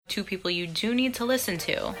two people you do need to listen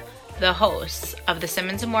to. The hosts of the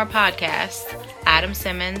Simmons and More podcast, Adam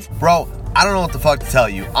Simmons. Bro, I don't know what the fuck to tell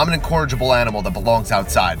you. I'm an incorrigible animal that belongs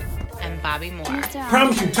outside. And Bobby Moore.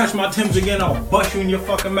 Promise you, touch my Timbs again, I'll bust you in your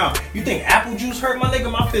fucking mouth. You think apple juice hurt, my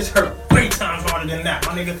nigga? My fist hurt 3 times harder than that,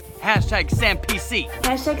 my nigga. Hashtag SamPC.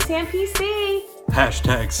 Hashtag SamPC.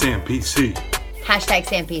 Hashtag SamPC. Hashtag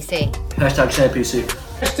SamPC. Hashtag SamPC.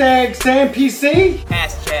 Hashtag SamPC.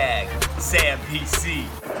 Hashtag SamPC.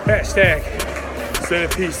 Hashtag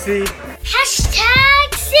SamPC. Hashtag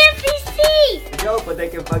SamPC. Yo, but they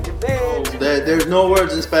can fucking bitch. There's no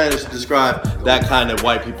words in Spanish to describe that kind of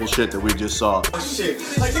white people shit that we just saw. Shit.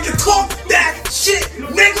 Like, nigga, talk that shit,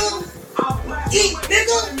 nigga. Eat,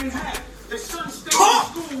 nigga.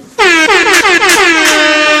 Talk. I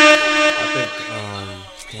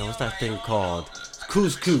think, what's that thing called?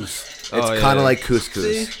 Couscous. It's kind of like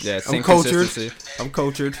couscous. See? Yeah, I'm cultured. I'm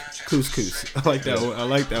cultured. Couscous. I like that. I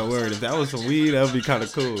like that word. If that was some weed, that would be kind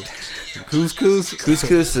of cool. Couscous.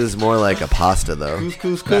 Couscous is more like a pasta, though.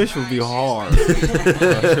 Couscous kush would be hard.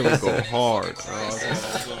 That shit would go hard.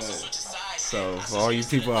 So for all you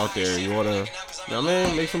people out there, you wanna, you know what I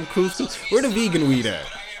mean, make some couscous. Where the vegan weed at?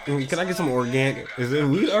 Can I get some organic? Is the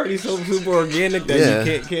weed already so super organic that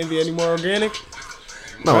you can't be any more organic?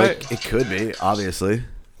 No, right? it could be, obviously.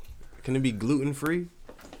 Can it be gluten free?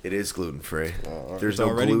 It is gluten free. There's It's no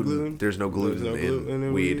already gluten. There's no gluten,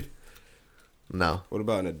 in weed. No. What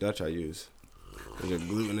about in the Dutch I use? Is there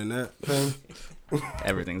gluten in that thing?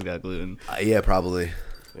 Everything's got gluten. Yeah, probably.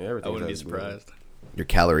 Yeah, everything. I wouldn't be surprised. Your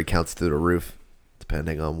calorie counts through the roof,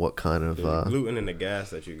 depending on what kind of. There's gluten in the gas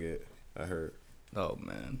that you get. I heard. Oh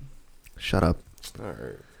man. Shut up. I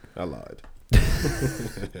heard. I lied.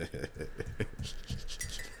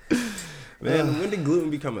 Man, when did gluten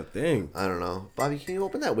become a thing? I don't know. Bobby, can you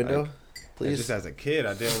open that window, please? Just as a kid,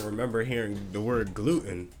 I didn't remember hearing the word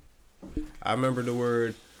gluten. I remember the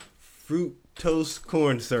word fructose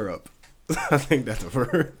corn syrup. I think that's a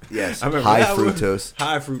word. Yes, I remember high that one. fructose.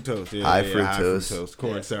 High fructose. Yeah, High high fructose. fructose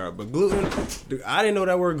corn syrup. But gluten, dude, I didn't know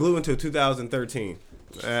that word gluten until 2013.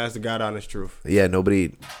 That's the God honest truth. Yeah,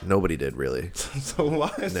 nobody did really. So why?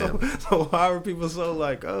 So why are people so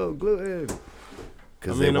like, oh, gluten?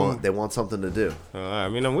 Because they want something to do. I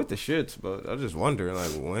mean, I'm with the shits, but I just wonder, like,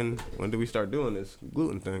 when do we start doing this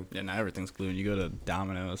gluten thing? Yeah, now everything's gluten. You go to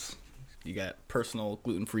Domino's, you got personal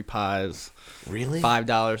gluten-free pies. Really?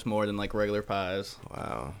 $5 more than like regular pies.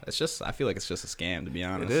 Wow. It's just, I feel like it's just a scam, to be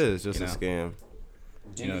honest. It is just a scam.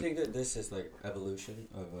 Do you think that this is like evolution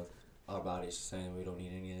of our bodies saying we don't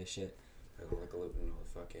need any of this shit? Like the gluten,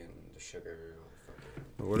 or the sugar,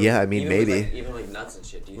 or Yeah, I mean, even maybe. Even like nuts and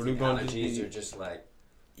shit. Do you think allergies are just like...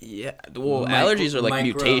 Yeah, well, allergies are like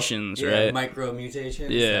mutations, right? Micro mutations.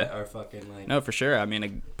 Yeah, that are fucking like. No, for sure. I mean, a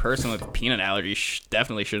person with a peanut allergy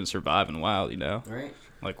definitely shouldn't survive in the wild. You know, right?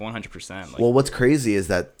 Like 100%. Well, what's crazy is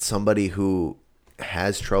that somebody who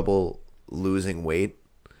has trouble losing weight,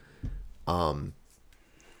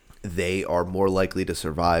 they are more likely to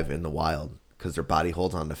survive in the wild because their body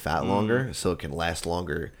holds on to fat longer, so it can last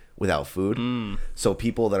longer without food. So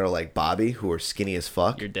people that are like Bobby, who are skinny as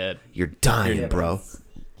fuck, you're dead. You're dying, bro.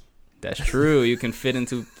 That's true. You can fit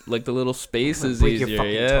into like the little spaces break easier, your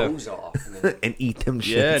fucking toes off and eat them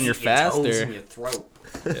shit. Yeah, and you're faster. Toes in your throat.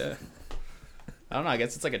 Yeah. I don't know. I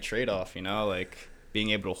guess it's like a trade-off, you know, like being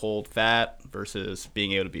able to hold fat versus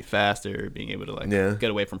being able to be faster, being able to like get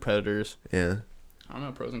away from predators. Yeah. I don't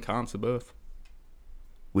know. Pros and cons to both.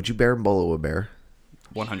 Would you bolo a bear?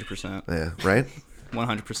 100%. Yeah. Right.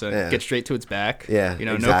 100%. Yeah. Get straight to its back. Yeah. You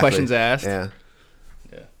know, exactly. no questions asked. Yeah.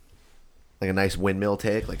 Yeah. Like a nice windmill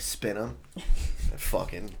take, like spin him.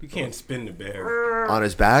 Fucking. You can't spin the bear on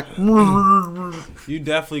his back. You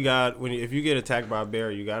definitely got if you get attacked by a bear,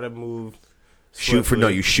 you gotta move.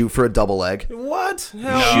 Swiftly. You shoot for a double leg. What?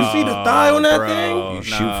 Hell, you see the thigh on that thing? You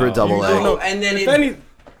shoot for a double leg. No, and then it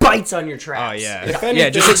bites on your traps. Oh yeah. Yeah,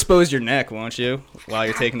 just expose your neck, won't you? While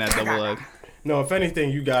you're taking that double leg. No, if anything,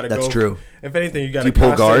 you gotta go. That's true. If anything, you gotta you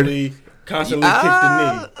pull constantly kick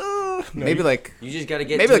the knee. No, maybe like you just gotta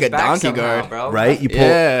get maybe like a donkey somehow, guard, bro. Right? You pull,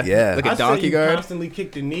 yeah, like a donkey guard. You constantly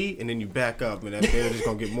kick the knee and then you back up, and that bear just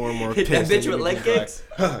gonna get more and more Hit pissed. that bitch with leg kicks,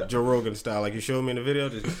 like, Joe Rogan style, like you showed me in the video,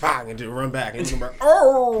 just bang and just run back and you're like,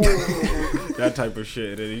 oh, that type of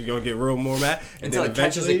shit. And you're gonna get real more mad, and until then it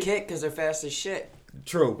catches eventually a kick because they're fast as shit.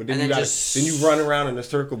 True, but then and you then then you run around in a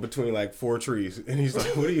circle between like 4 trees, and he's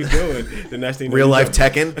like, "What are you doing?" The next thing, real life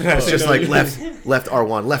Tekken, it's just like left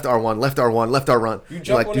R1, left R1, left R1, left R1.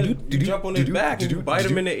 You jump on his back and you bite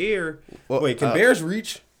him in the ear. Wait, can bears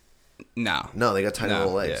reach? No, they got tiny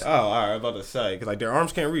little legs. Yeah. Oh, all right, I was about to say because like their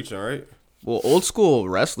arms can't reach, all right. Well, old school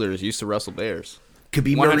wrestlers used to wrestle bears.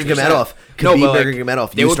 Khabib Nurmagomedov.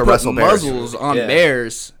 Nurmagomedov they used to would wrestle put bears. muzzles on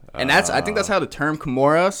bears. And I think that's how the term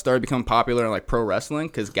Kimura started becoming popular in like pro wrestling,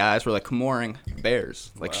 because guys were like Kimuring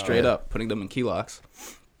bears, like straight up putting them in key locks.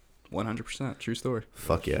 100% true story.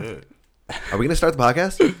 Fuck yeah. Shit. Are we gonna start the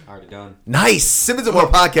podcast? Already done. Nice. Simmons and More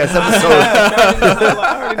podcast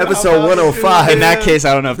episode 105. In that case,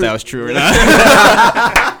 I don't know if that was true or not.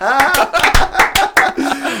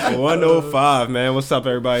 105, man. What's up,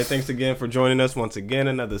 everybody? Thanks again for joining us once again.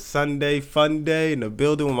 Another Sunday fun day in the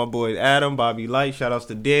building with my boy Adam, Bobby Light. Shout outs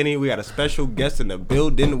to Danny. We got a special guest in the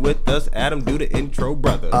building with us. Adam, do the intro,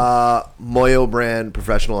 brother. Moyo brand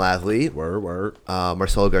professional athlete. Word.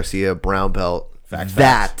 Marcelo Garcia, brown belt.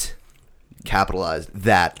 Facts. Capitalized.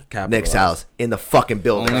 Nick Salas in the fucking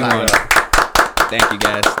building. Thank you,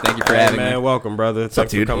 guys. Thank you for having me. Man, welcome, brother.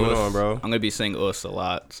 Thanks for coming on, bro. I'm going to be saying us a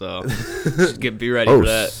lot, so just be ready for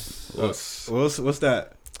that. What's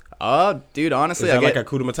that? Dude, honestly, is that like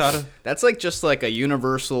Hakuna Matata? That's like just like a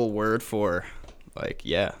universal word for, like,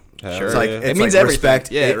 yeah. Sure. It's like, it means like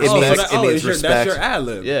respect. Yeah, it means respect. That's your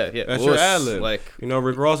ad-lib. Yeah. That's your ad-lib. Like, you know,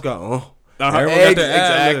 Rick Ross got,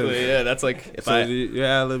 exactly. Yeah, that's like if your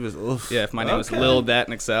ad-lib is oof. Yeah, if my name was Lil Dat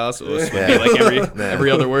Nick Salas, it would be like every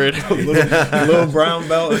other word. little brown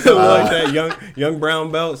belt or something like that. Young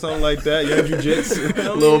brown belt, something like that. Young jiu-jitsu.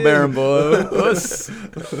 Little Baron-Boy.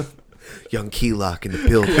 Young key lock in the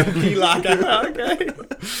building. Key lock, okay.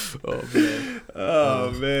 Oh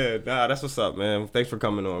man. Nah, that's what's up, man. Thanks for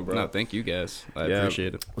coming on, bro. No, thank you guys. I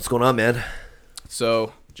appreciate it. What's going on, man?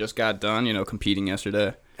 So just got done, competing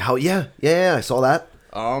yesterday. How? Yeah, I saw that.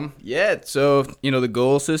 So, the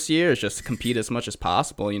goals this year is just to compete as much as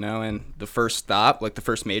possible, and the first stop, like the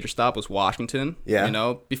first major stop was Washington.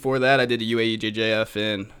 Yeah. Before that, I did a UAE JJF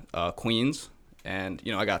in Queens, and,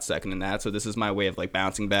 I got second in that. So this is my way of, like,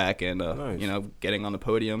 bouncing back and, nice. Getting on the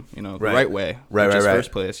podium, the right way. Right.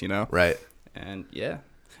 First place, Right. And, yeah.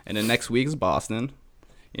 And then next week is Boston.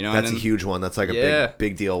 That's a huge one. That's like a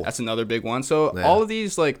big deal. That's another big one. So all of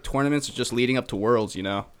these like tournaments are just leading up to Worlds,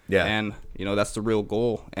 Yeah. And that's the real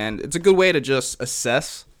goal. And it's a good way to just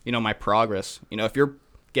assess, my progress. If you're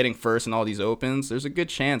getting first in all these opens, there's a good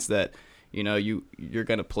chance that you're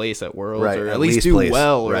gonna place at Worlds, or at least do place.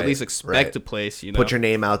 well, or at least expect to place. Put your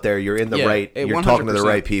name out there. You're in the right. You're 100%. Talking to the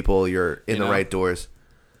right people. You're in the right doors.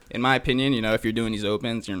 In my opinion, if you're doing these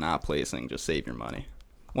opens, you're not placing. Just save your money.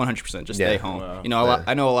 100%, just stay home. Wow.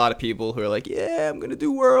 I know a lot of people who are like, yeah, I'm gonna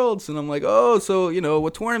do Worlds, and I'm like, oh, so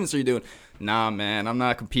what tournaments are you doing? Nah, man, I'm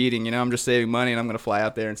not competing. I'm just saving money, and I'm gonna fly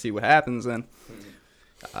out there and see what happens. And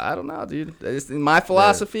I don't know, dude. In my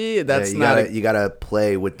philosophy, that's not. You gotta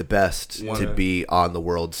play with the best to be on the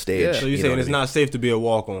world stage. Yeah. So you're saying it's not safe to be a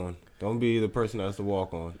walk-on. Don't be the person that's the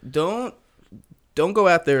walk-on. Don't go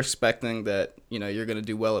out there expecting that you're gonna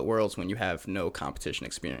do well at Worlds when you have no competition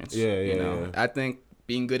experience. Yeah. I think.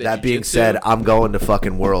 Being good at that being said, I'm going to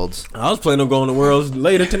fucking Worlds. I was planning on going to Worlds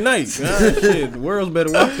later tonight. Shit, Worlds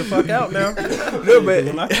better walk the fuck out now. No, but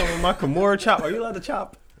when I come with my Kimura chop, are you allowed to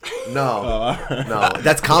chop? No, no,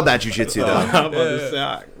 that's combat jiu-jitsu though.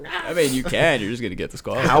 I mean, you can. You're just gonna get this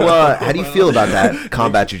call. How do you feel about that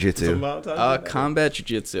combat jiu-jitsu? Combat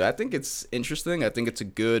jiu-jitsu. I think it's interesting. I think it's a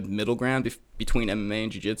good middle ground between MMA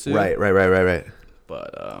and jiu-jitsu. Right.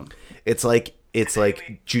 But it's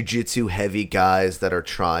like jiu-jitsu heavy guys that are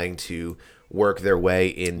trying to work their way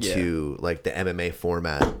into like the MMA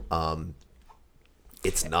format.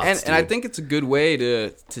 It's nuts, and I think it's a good way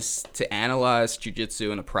to analyze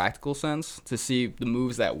jiu-jitsu in a practical sense, to see the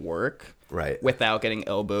moves that work without getting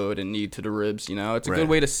elbowed and knee to the ribs. It's a good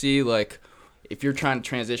way to see, like, if you're trying to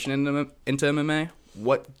transition into MMA,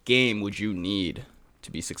 what game would you need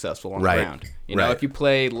to be successful on the ground? If you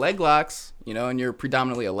play leg locks, and you're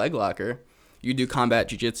predominantly a leg locker, you do combat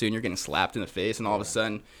jiu-jitsu and you're getting slapped in the face, and all of a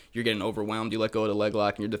sudden you're getting overwhelmed. You let go of the leg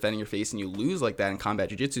lock and you're defending your face, and you lose like that in combat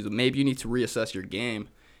jiu-jitsu. So maybe you need to reassess your game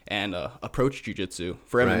and approach jiu-jitsu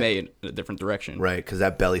for MMA in a different direction. Right, because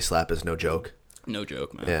that belly slap is no joke. No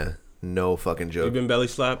joke, man. Yeah, no fucking joke. You've been belly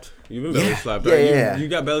slapped? You've been belly slapped, right? Yeah. You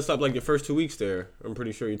got belly slapped like your first 2 weeks there. I'm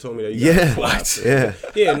pretty sure you told me that you got slapped. Yeah.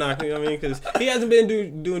 Yeah, knock me, because he hasn't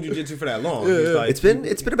been doing jiu-jitsu for that long. Like, it's been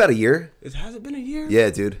about a year. Has it been a year?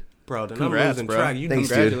 Yeah, dude. Bro, then congrats, I'm losing bro. track. Thanks,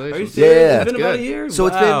 dude. Are you serious? It's been about a year?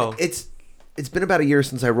 So it's been about a year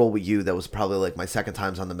since I rolled with you. That was probably like my second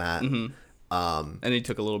times on the mat. Mm-hmm. And he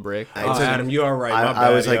took a little break. Adam, you all right?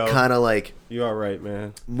 I was like kind of like you all right,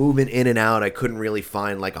 man? Moving in and out. I couldn't really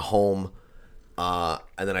find like a home. And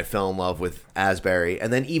then I fell in love with Asbury,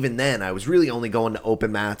 and then even then I was really only going to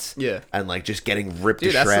open mats. Yeah. And like just getting ripped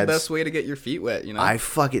to shreds. Dude, that's the best way to get your feet wet. I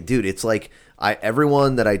fuck it, dude. It's like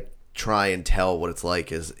everyone that I try and tell what it's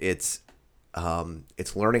like is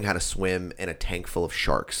it's learning how to swim in a tank full of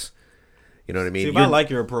sharks. You know what I mean? See, I like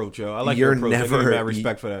your approach, yo. I like your approach. I give you mad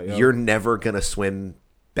respect for that, yo. You're never gonna swim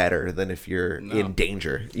better than if you're in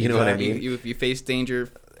danger. You know what I mean? If you face danger,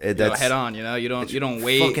 head on. You know, you don't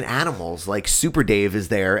wait. Fucking animals. Like Super Dave is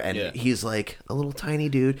there, and he's like a little tiny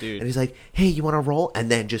dude, and he's like, "Hey, you want to roll?" And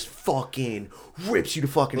then just fucking rips you to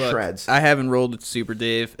fucking shreds. I haven't rolled with Super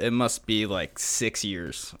Dave. It must be like 6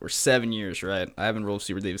 years or 7 years, right? I haven't rolled with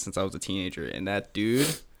Super Dave since I was a teenager, and that dude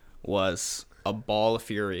was a ball of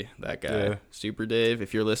fury. That guy, Super Dave.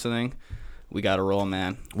 If you're listening, we gotta roll,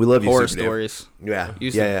 man. We love you, horror Super stories.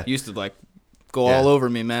 Dave. Yeah, used to like go all over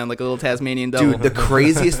me, man, like a little Tasmanian devil. Dude, the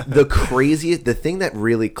craziest, the thing that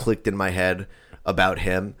really clicked in my head about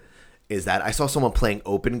him is that I saw someone playing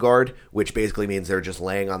open guard, which basically means they're just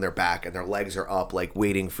laying on their back and their legs are up, like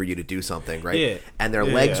waiting for you to do something, right? Yeah. And their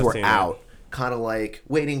legs were out, kind of like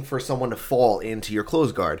waiting for someone to fall into your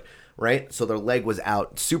close guard, right? So their leg was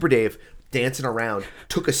out. Super Dave, dancing around,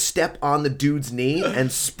 took a step on the dude's knee and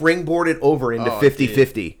springboarded over into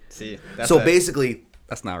 50-50. See, basically,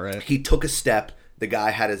 that's not right. He took a step. The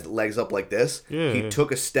guy had his legs up like this. Yeah. He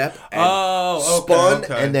took a step and spun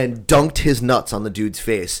and then dunked his nuts on the dude's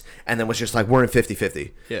face and then was just like, we're in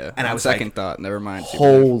 50-50. Yeah. And I was second like, thought, never mind.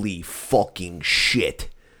 Holy fucking shit.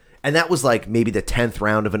 And that was like maybe the 10th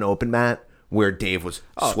round of an open mat where Dave was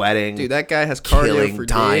sweating. Dude, that guy has cardio for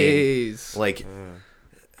days. Like,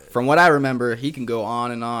 from what I remember, he can go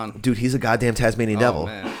on and on. Dude, he's a goddamn Tasmanian devil.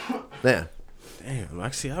 Man. Yeah. Damn,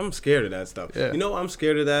 actually, I'm scared of that stuff. Yeah. You know why I'm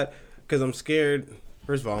scared of that? Because I'm scared.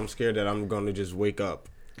 First of all, I'm scared that I'm going to just wake up,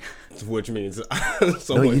 which means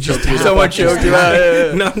someone choked you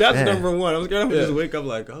out. No, that's number one. I'm scared I'm going to just wake up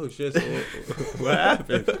like, oh shit, so what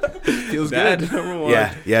happened? Feels good. Number one.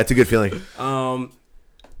 Yeah, it's a good feeling.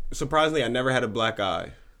 Surprisingly, I never had a black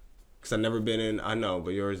eye. Because I've never been in, I know,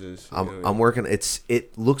 but yours is. I'm working.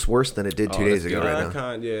 It looks worse than it did 2 days ago right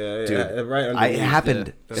now. Dude, right. It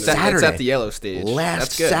happened Saturday. It's at the yellow stage.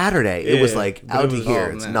 Last Saturday, it was like out to here.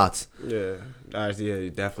 It's nuts. Yeah. Yeah,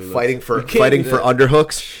 definitely. Fighting for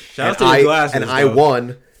underhooks. Shout out to your glasses, and I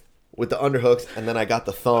won with the underhooks, and then I got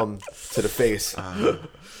the thumb to the face.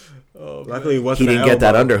 Luckily, it wasn't. He didn't get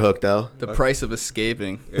that underhook though. The price of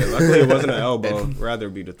escaping. Yeah, luckily it wasn't an elbow. Rather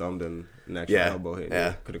be the thumb than an actual elbow hit.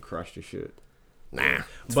 Yeah, could have crushed your shit. Nah.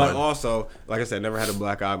 But also, like I said, never had a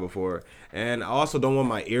black eye before, and I also don't want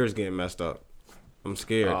my ears getting messed up. I'm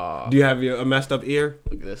scared. Do you have a messed up ear?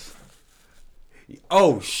 Look at this.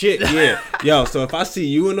 Oh shit, yeah. Yo, so if I see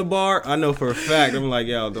you in the bar, I know for a fact I'm like,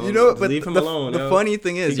 yo, don't leave him alone. The funny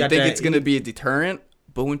thing is, you think it's gonna be a deterrent,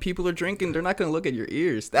 but when people are drinking, they're not gonna look at your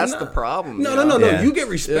ears. That's the problem. No. You get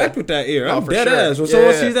respect with that ear. I'm dead ass. When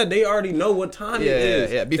someone sees that, they already know what time it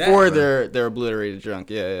is. Yeah. Before they're obliterated drunk.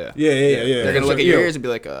 Yeah. They're gonna look at your ears and be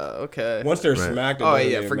like, okay. Once they're smacked,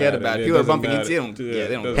 forget about it. People are bumping into them. Yeah,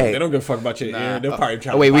 they don't give a fuck about your ear. They'll probably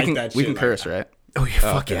try to bite that shit. We can curse, right? Oh yeah,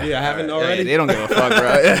 fuck yeah. Yeah, I haven't already. They don't give a fuck,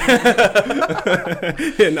 bro.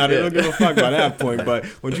 They don't give a fuck by that point. But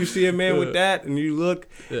when you see a man with that and you look,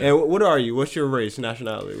 and what are you? What's your race,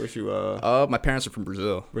 nationality? What's you? My parents are from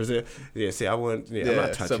Brazil. Brazil. Yeah. See, I wouldn't. Yeah, I'm not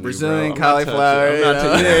touching so you, Brazilian bro. cauliflower.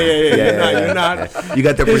 You're not. You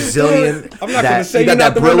got the Brazilian. I'm not gonna say you got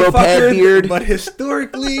that Brillo pad beard, but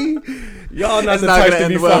historically, y'all not the type to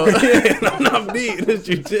be fucking. I'm not beating this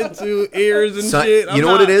jiu-jitsu ears and shit. You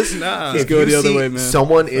know what it is? Nah. If you see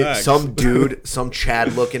some dude, some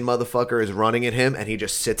Chad looking motherfucker is running at him and he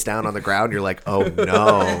just sits down on the ground, you're like, oh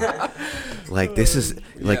no. Like this is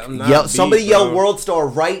like somebody yell World Star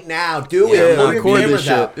right now. Do it. Record this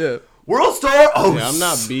shit. Yeah. World Star. Oh, yeah, I'm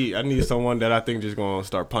not beat. I need someone that I think just gonna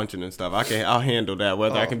start punching and stuff. I'll handle that.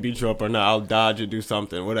 Whether I can beat you up or not, I'll dodge or do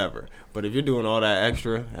something, whatever. But if you're doing all that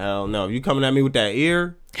extra, hell no. If you coming at me with that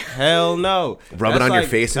ear, hell no. Rubbing on your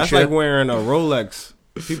face and shit. That's like wearing a Rolex.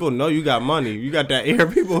 People know you got money. You got that ear.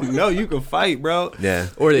 People know you can fight, bro. Yeah.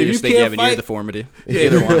 Or they just think you have an ear deformity. Yeah.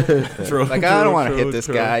 Either one. True. Like, I don't want to hit this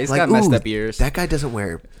guy. He's got messed up ears. That guy doesn't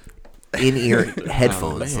wear in-ear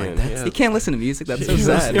headphones. Man, like He can't listen to music. That's so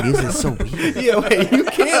sad. Music is so weird. Yeah, wait, you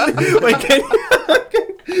can't. Wait, can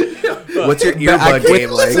you? What's your earbud game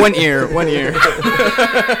like? One ear.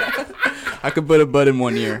 I could put a bud in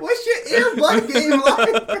one ear. What's your earbud game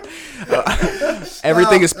like?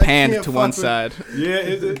 Everything is panned to one side. Yeah,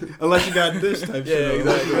 is it? Unless you got this type shit.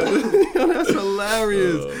 Exactly. That's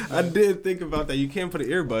hilarious. I did think about that. You can't put an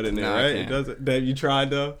earbud in there, right? It doesn't. That you tried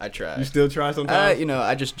though? I tried. You still try sometimes?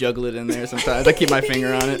 I just juggle it in there sometimes. I keep my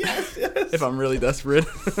finger on it. Yes. If I'm really desperate.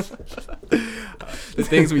 The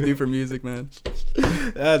things we do for music, man.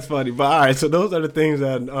 That's funny. But all right, so those are the things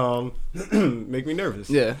that make me nervous.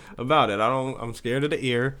 Yeah. About it. I'm scared of the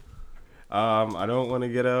ear. I don't want to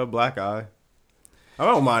get a black eye. I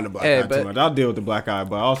don't mind the black eye too much. I'll deal with the black eye,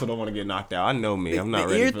 but I also don't want to get knocked out. I know me. I'm not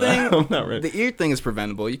ready for that. I'm not ready. The ear thing is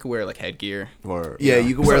preventable. You can wear like headgear. Or,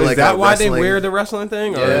 you can wear so like. Is that why wrestling... they wear the wrestling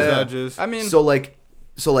thing, or is that just? I mean, so like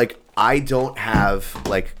I don't have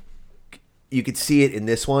like. You could see it in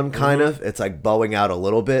this one, kind of. It's like bowing out a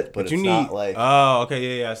little bit, but it's not like. Oh,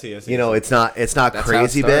 okay, yeah, I see. You know, it's not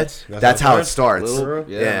crazy bit. That's how it starts.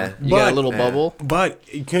 Yeah, you got a little bubble. But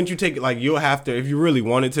can't you take like you'll have to if you really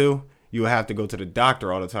wanted to. You would have to go to the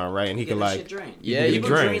doctor all the time, right? And he could like, you drain.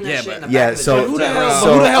 So who the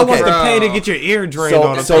hell wants to pay to get your ear drained all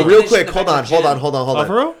the time? So real quick, hold on.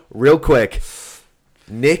 For real? Real quick.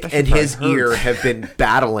 Nick and his ear have been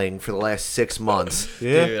battling for the last 6 months.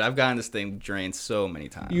 Yeah. Dude, I've gotten this thing drained so many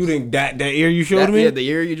times. You think that ear you showed me? Yeah, the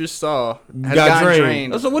ear you just saw has gotten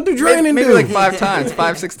drained. So what do draining maybe do? Like 5 times,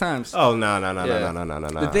 5-6 times. Oh no.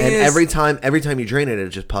 The thing and is, every time you drain it, it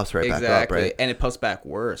just puffs right back up, right? And it puffs back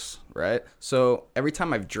worse, right? So every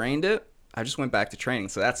time I've drained it, I just went back to training.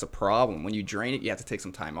 So that's the problem. When you drain it, you have to take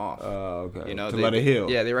some time off. Oh, okay. You know, to let it heal.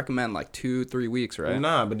 Yeah, they recommend like 2-3 weeks, right?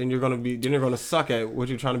 Nah, but then you're gonna suck at what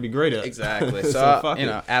you're trying to be great at. Exactly. So you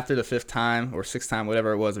know, after the 5th time or 6th time,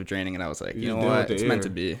 whatever it was of draining it, I was like, you know what, it's meant to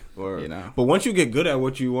be. You know. But once you get good at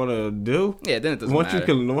what you want to do, then it doesn't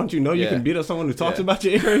matter. Once you know you can beat up someone who talks about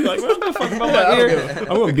your ear, you're like, what the fuck about my ear? I'm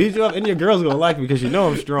gonna beat you up, and your girl's gonna like me because she know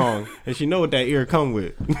I'm strong and she know what that ear come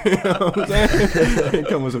with. You know what I'm saying? It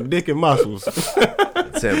come with some dick and muscles.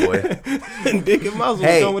 That's it, boy. Dick and muscles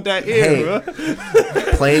come with that ear,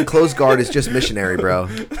 bro. Playing close guard is just missionary, bro.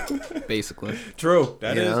 Basically. True.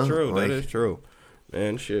 That is true. That is true.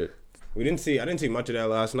 Man, shit. I didn't see much of that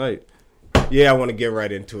last night. Yeah, I want to get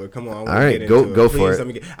right into it. Come on. All right, go for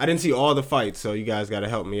it. I didn't see all the fights, so you guys got to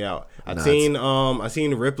help me out. I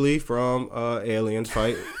seen Ripley from Aliens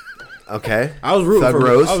fight. Okay. I was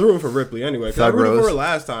rooting for Ripley anyway. Because I rooted for her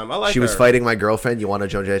last time. I like her. She was fighting my girlfriend. You want to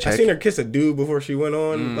Joan Jacek? I seen her kiss a dude before she went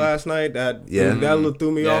on last night. That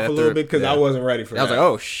threw me off a little bit because I wasn't ready for that. I was like,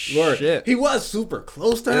 oh, shit. He was super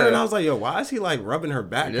close to her, and I was like, yo, why is he like rubbing her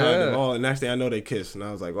back kind of all? And next thing I know, they kissed. And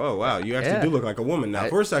I was like, oh, wow, you actually do look like a woman now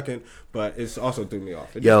for a second. But it's also threw me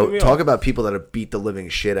off. Talk about people that have beat the living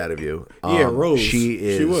shit out of you. Rose.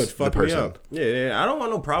 She would fuck me up. Yeah. I don't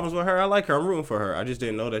want no problems with her. I like her. I'm rooting for her. I just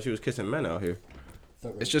didn't know that she was kissing men out here.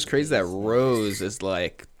 It's just crazy that Rose is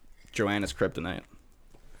like Joanna's kryptonite.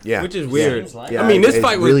 Yeah, which is weird. I mean, this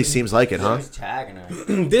fight really seems like it, huh? Tagging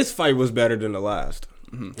her. This fight was better than the last.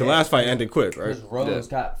 Mm-hmm. The last fight ended quick, right? Because Rose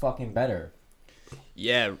got fucking better.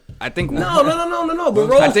 Yeah, I think no. But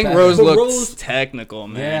Rose, I think Rose looked technical,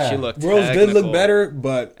 man. Yeah. She looked Rose technical. did look better,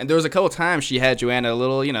 but and there was a couple times she had Joanna a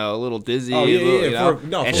little dizzy, and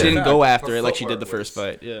she didn't go after it like she did the first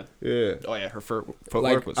fight. Yeah. Oh yeah, her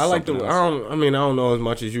footwork was. I like the. I don't know as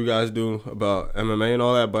much as you guys do about MMA and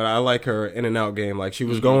all that, but I like her in and out game. Like she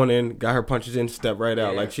was going in, got her punches in, step right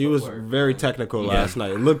out. Like she was very technical last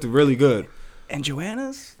night. It looked really good. And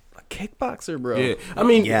Joanna's kickboxer, bro. Yeah, I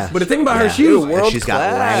mean, but the thing about her, she was world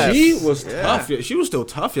class. She was tough. She was still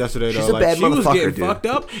tough yesterday, though. She's a bad she was getting dude. fucked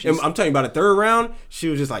up. And I'm telling you, about the 3rd round, she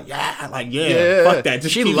was just like, fuck that.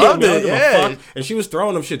 Just she keep loved it. Yeah. And she was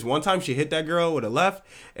throwing them shits. One time, she hit that girl with a left,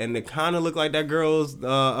 and it kind of looked like that girl's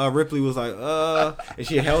Ripley was like, and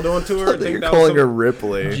she held on to her. You're calling her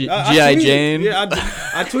Ripley. G.I. Jane. Yeah,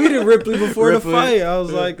 I tweeted Ripley before the fight. I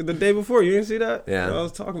was like, the day before. You didn't see that? Yeah. I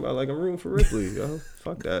was talking about like I'm rooting for Ripley, yo.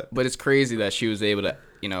 Fuck that. But it's crazy that she was able to,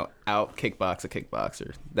 out kickbox a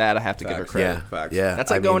kickboxer. That I have to give her credit. Yeah. That's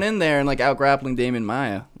like going in there and like out grappling Damon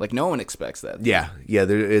Maya. Like no one expects that. Yeah.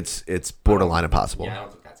 It's borderline impossible. Yeah, I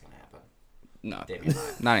don't think that's gonna happen. No,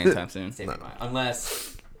 not anytime soon.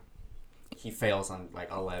 Unless he fails on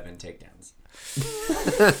like 11 takedowns.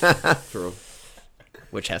 True.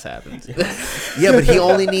 Which has happened. Yeah, but he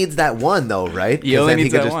only needs that one though, right? He only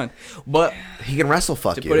needs that one. But he can wrestle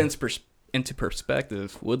fuck to you. Put it into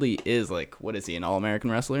perspective, Woodley is like, what is he, an All-American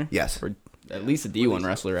wrestler? Yes. Or at least a D1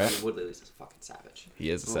 wrestler, right? Woodley is a fucking savage. He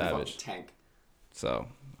is a savage. Tank. So,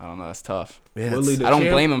 I don't know, that's tough. Yeah, I don't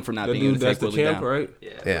blame him for not being able to take Woodley down. Right?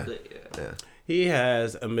 Yeah. He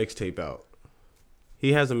has a mixtape out.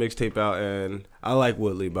 And I like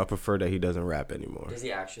Woodley, but I prefer that he doesn't rap anymore. Does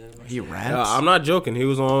he actually? He raps? I'm not joking. He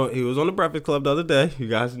was on the Breakfast Club the other day. You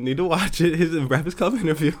guys need to watch it. His Breakfast Club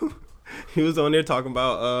interview. He was on there talking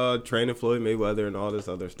about training Floyd Mayweather and all this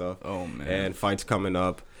other stuff. Oh man! And fights coming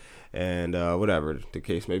up, and whatever the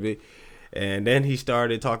case may be. And then he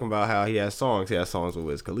started talking about how he has songs. He has songs with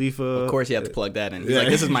Wiz Khalifa. Of course, you have to plug that in. He's like,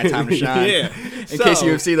 this is my time to shine. In case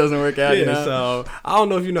UFC doesn't work out, you know? So I don't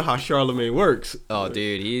know if you know how Charlamagne works. Oh,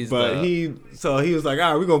 dude, he was like,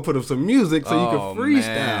 all right, we're going to put up some music so you can freestyle.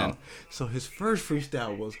 Man. So his first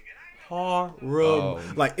freestyle was horrible.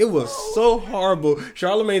 Like, it was so horrible.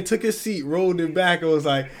 Charlamagne took his seat, rolled it back, and was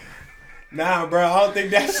like, nah, bro, I don't think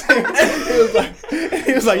that's it.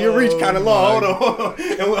 He was like, your reach kind of long. Hold on.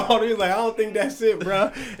 And he was like, I don't think that's it,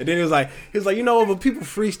 bro. And then he was like, you know what? But people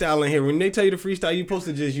freestyling here. When they tell you to freestyle, you're supposed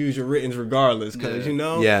to just use your writtens regardless, cause you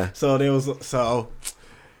know. Yeah. So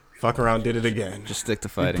fuck around, did it again. Just stick to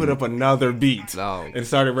fighting. He put up another beat and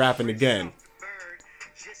started rapping again.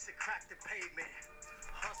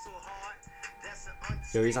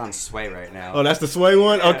 Yo, he's on Sway right now. Oh, that's the Sway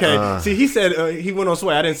one? Okay. See, he said he went on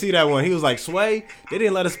Sway. I didn't see that one. He was like, Sway, they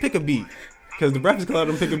didn't let us pick a beat. Because the Breakfast Club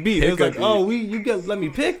let them pick a beat. It was like, let me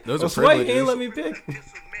pick? Those are Sway, he ain't let me pick.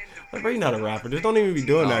 Like, bro, you're not a rapper. Just don't even be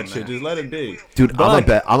doing that shit. Just let it be. Dude, I'm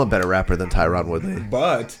a better rapper than Tyron Woodley.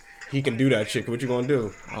 But he can do that shit. What you gonna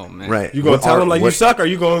do? Oh, man. Right. You gonna tell him like you suck, or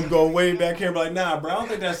you gonna go way back here and be like, nah, bro, I don't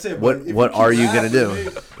think that's it. What are you gonna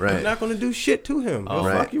do? Right. You're not gonna do shit to him. He'll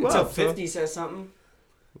fuck you Until up. 50 says something.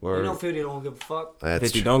 Word. You know 50 don't give a fuck.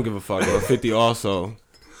 50 don't give a fuck, but 50 also.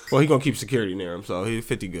 Well, he gonna keep security near him, so he's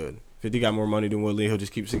 50 good. 50 got more money than Woodley. He'll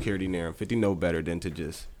just keep security near him. 50 know better than to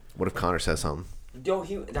just. What if Conor says something? Yo,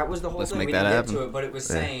 that was the whole thing. We didn't get to it, but it was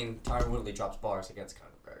saying Tyron Woodley drops bars against Conor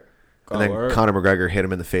McGregor. And then Conor McGregor hit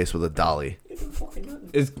him in the face with a dolly.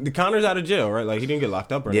 The Conor's out of jail, right? Like, he didn't get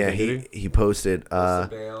locked up or anything. Yeah, he posted.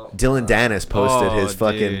 Dylan Dennis posted his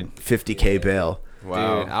fucking 50K bail.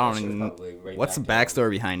 Wow. Dude, I don't even. What's the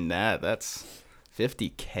backstory behind that? That's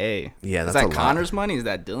 $50K. Yeah, that's is that a lot. Conor's money? Is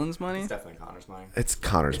that Dylan's money? It's definitely Conor's money. It's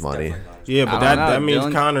Conor's money. Yeah, but that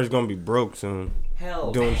means Conor's gonna be broke soon.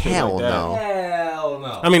 Hell doing shit like that. no. Hell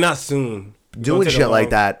no. I mean, not soon. Doing shit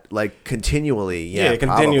like that, like continually. Yeah,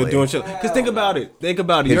 continue probably. doing shit. Because think about it.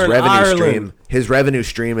 His revenue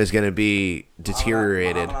stream is going to be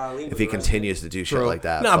deteriorated if he continues to do shit like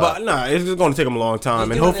that. It's just going to take him a long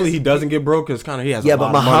time, and hopefully he doesn't get broke because kind of he has. Yeah,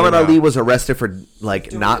 but Muhammad Ali was arrested for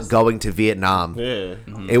like not going to Vietnam. Yeah,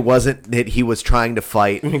 it wasn't that he was trying to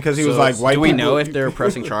fight because he was like white. Do we know if they're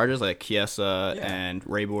pressing charges like Chiesa and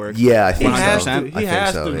Rayborg? Yeah, I think he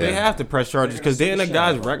has to. They have to press charges because didn't the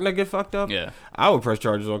guy's Reckner get fucked up? Yeah. I would press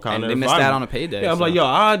charges on Conor. And they missed out on a payday. Yeah, I'm like, yo,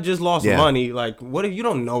 I just lost money. Like, what if you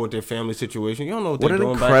don't know what their family situation? You don't know what they're doing.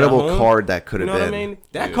 What an incredible card that could have been. You know what I mean?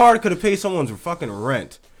 That card could have paid someone's fucking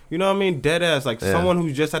rent. You know what I mean? Dead ass. Like someone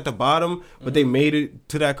who's just at the bottom, but they made it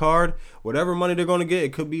to that card. Whatever money they're gonna get,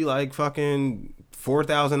 it could be like fucking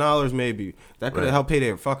 $4,000 maybe. That could have helped pay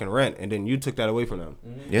their fucking rent, and then you took that away from them.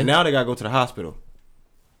 Yeah. And now they gotta go to the hospital,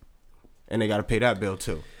 and they gotta pay that bill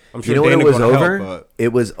too. I'm sure. You know what it was over?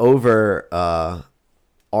 It was over.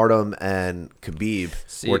 Artem and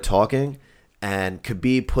Khabib were talking, and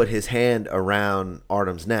Khabib put his hand around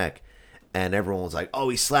Artem's neck, and everyone was like, "Oh,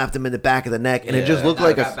 he slapped him in the back of the neck," and it just looked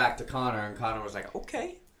like got back to Conor, and Conor was like,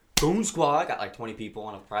 "Okay." Boom squad got like 20 people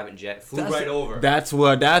on a private jet, flew right over. That's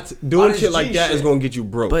doing shit like that is gonna get you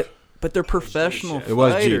broke. But they're professional fighters. It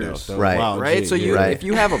was G though, so right? So if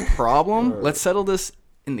you have a problem, let's settle this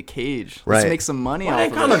in the cage. Let's make some money off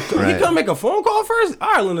of it. He couldn't make a phone call first?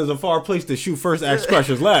 Ireland is a far place to shoot first, ask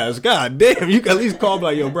questions last. God damn, you can at least call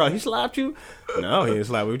like, yo, bro, he slapped you? No, he didn't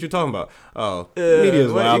slap you. What you talking about? Oh,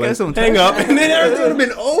 media's wild. Hang up. And then everything would have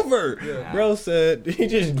been over. Yeah. Bro said, he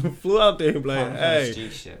just flew out there and like, hey,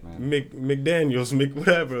 McDaniels,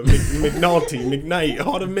 whatever, McNulty, McKnight,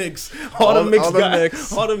 all the mix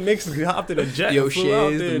hopped in a jet and flew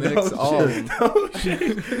out there.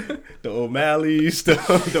 The O'Malley's, the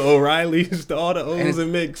O'Reillys, all the O's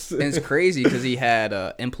and mix. And it's crazy because he had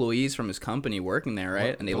employees from his company working there,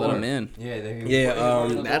 right? And they let him in.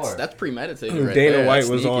 That's premeditated. Right Dana there. White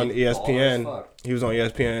was on ESPN. He was on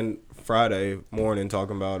ESPN Friday morning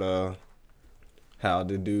talking about how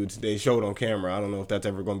the dudes they showed on camera. I don't know if that's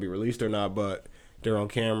ever going to be released or not, but they're on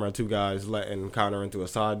camera. Two guys letting Conor into a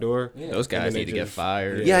side door. Yeah. Those guys need to get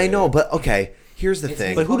fired. Yeah, I know, but okay. Here's the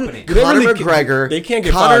thing. But Conor McGregor. They can't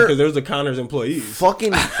get fired because there's a Conor's employees.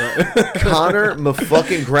 Fucking Conor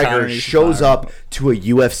McGregor shows up to a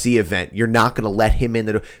UFC event. You're not going to let him in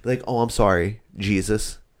the door. Like, oh, I'm sorry,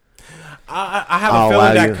 Jesus. I have a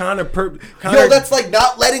feeling that Conor. Yo, that's like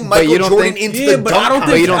not letting Michael Jordan into the dunk.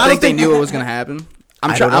 But you don't think they knew what was going to happen?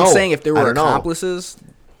 I'm saying if there were accomplices,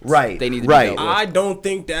 right? They need to be dealt with. I don't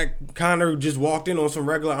think that Conor just walked in on some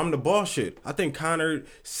regular I'm the boss shit. I think Conor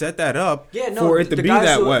set that up for it to be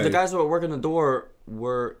that way. The guys who were working the door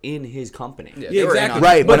were in his company. Yeah, exactly.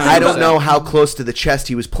 Right, but I don't know how close to the chest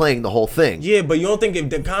he was playing the whole thing. Yeah, but you don't think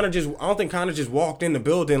if Conor just? I don't think Conor just walked in the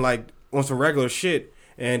building like on some regular shit.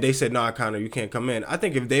 And they said, "Nah, Conor, you can't come in." I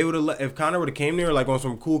think if they would have, if Conor would have came there like on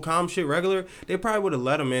some cool, calm shit, regular, they probably would have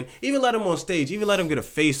let him in. Even let him on stage. Even let him get a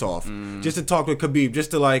face off, just to talk with Khabib,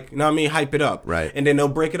 just to like, you know what I mean, hype it up. Right. And then they'll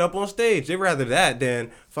break it up on stage. They'd rather that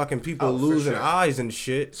than fucking people losing eyes and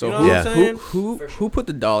shit. So you know what I'm saying? who put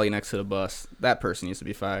the dolly next to the bus? That person needs to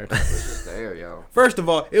be fired. There, yo. First of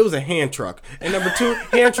all, it was a hand truck, and number two,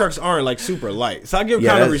 hand trucks aren't like super light, so I give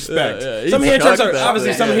Conor respect. Some hand trucks are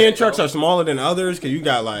obviously hand trucks are smaller than others because you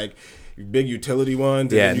got like big utility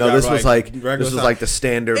ones. Yeah, no, this was like the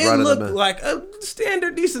standard run of the mill. It looked like a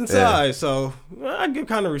standard decent size, so I give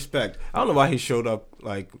Conor respect. I don't know why he showed up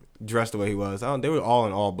like dressed the way he was. They were all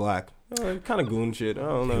in all black. Kind of goon shit. I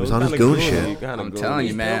don't know. He was on his goon shit. I'm telling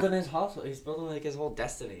you, man. He's building his hustle. He's building like his whole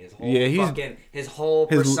destiny. His whole his whole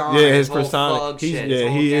persona. Yeah, his persona. Whole thug shit, his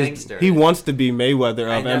whole gangster. He wants to be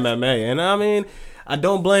Mayweather of MMA, and I mean, I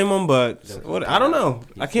don't blame him, but I don't know.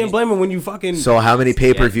 I can't blame him when you fucking. So how many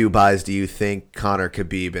pay-per-view buys do you think Conor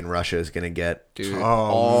Khabib in Russia is gonna get? Dude,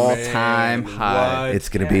 all-time high. It's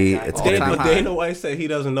gonna be. It's gonna be. But Dana White said he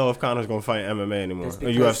doesn't know if Conor's gonna fight MMA anymore or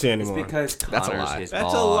UFC anymore. It's because that's a lie.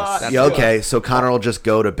 That's a lot. Yeah, okay, so Conor will just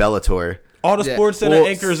go to Bellator. All the Sports Center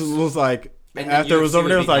anchors was like, after it was over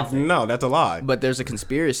there, it was like, no, that's a lie. But there's a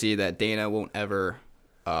conspiracy that Dana won't ever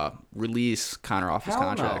release Conor off his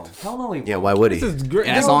contract. Hell no, he won't. Yeah, why would he? And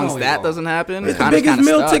as long as that doesn't happen, it's the biggest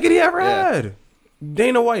meal ticket he ever had.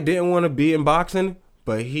 Dana White didn't want to be in boxing,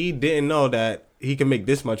 but he didn't know that he could make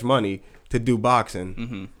this much money to do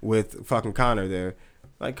boxing with fucking Conor there.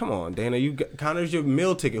 Like, come on, Dana, Conor's your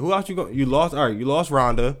meal ticket. Who else you go? You lost. All right, you lost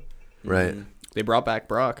Ronda. Right. They brought back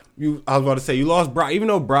Brock. I was about to say, you lost Brock. Even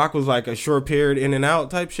though Brock was like a short period in and out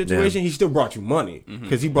type situation, he still brought you money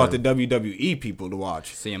because he brought the WWE people to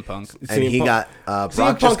watch. CM Punk. And he got Brock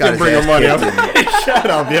CM just Punk got didn't bring him money up. Shut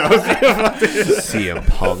up, yo. CM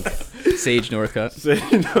Punk. Sage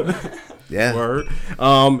Northcutt. Yeah. Word.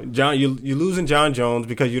 John, you're losing John Jones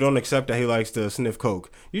because you don't accept that he likes to sniff coke.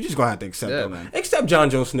 You just gonna have to accept that. Man. Accept John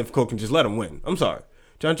Jones sniff coke and just let him win. I'm sorry.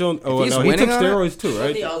 John Jones. Oh no, he took steroids too, right?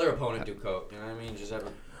 Let the other opponent do coke. You know what I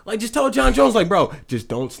mean? Just tell John Jones, like, bro, just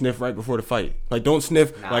don't sniff right before the fight. Like, don't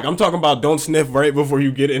sniff. Like, I'm talking about don't sniff right before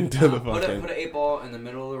you get into the fucking. Put an 8-ball in the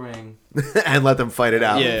middle of the ring and let them fight it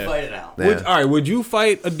out. Yeah, fight it out. All right, would you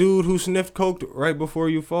fight a dude who sniffed coke right before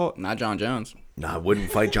you fought? Not John Jones. No, I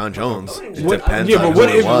wouldn't fight John Jones. Depends. Yeah, but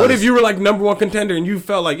what if you were like #1 contender and you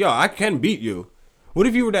felt like, yo, I can beat you? What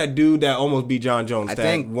if you were that dude that almost beat John Jones? I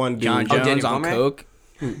think one dude. John Jones on coke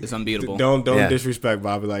is unbeatable. Don't disrespect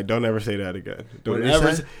Bobby. Like, don't ever say that again. Don't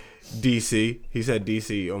ever. DC. He said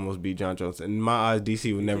DC almost beat John Jones. In my eyes,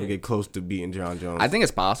 DC would never get close to beating John Jones. I think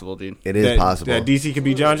it's possible, dude. It is possible. That DC could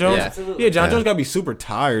beat John Jones? Yeah, John Jones got to be super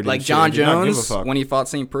tired. Like John Jones, when he fought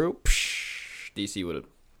St. Preux, DC would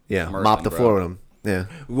have mopped the floor with him. Yeah.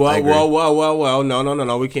 Well.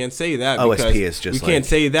 No. We can't say that. OSP is just can't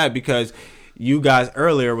say that because you guys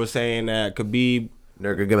earlier were saying that Khabib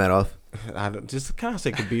Nurmagomedov. I don't just kind of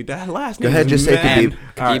say Khabib. That last name. Go ahead, just say Khabib.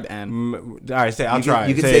 All right, say. I'll try.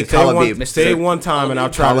 You can say Khabib. Say it one time, and I'll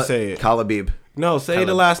try to say it. Khabib. No, say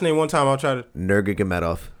the last name one time. I'll try to.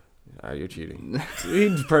 Nurmagomedov. All right, you're cheating.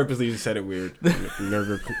 He purposely said it weird.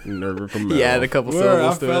 Nurmagomedov. He had a couple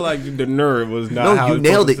syllables to it. I felt like the nerve was not. No, you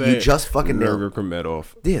nailed it. You just fucking nailed it. Nurmagomedov.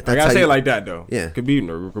 Yeah, that's I gotta say it like that though. Yeah, could be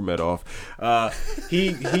Nurmagomedov.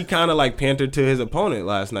 He kind of like pandered to his opponent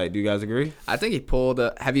last night. Do you guys agree? I think he pulled.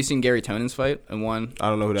 Have you seen Gary Tonon's fight and one? I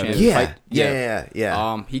don't know who that is.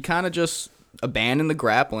 Yeah. He kind of just abandoned the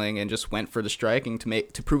grappling and just went for the striking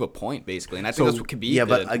to prove a point, basically. And I think that's what Khabib did. Yeah,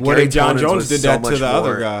 but what if John Jones did that to the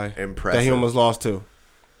other guy impressive. that he almost lost to?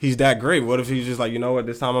 He's that great. What if he's just like, you know what,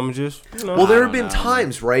 this time I'm just... Well, there have been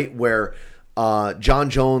times, right, where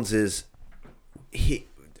John Jones is...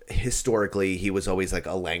 Historically, he was always like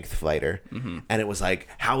a length fighter. Mm-hmm. And it was like,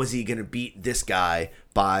 how is he going to beat this guy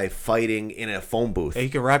by fighting in a phone booth? He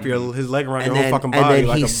can wrap his leg around your whole fucking body. And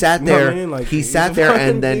then he sat there, he sat there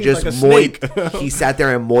and then just he sat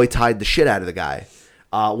there and Muay Thai'd the shit out of the guy.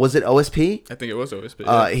 Was it OSP? I think it was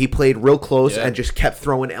OSP. He played real close and just kept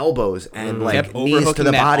throwing elbows and like knees to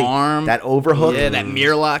the body. Arm. That overhook. Yeah, that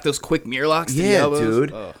mirror lock, those quick mirror locks. To the elbows.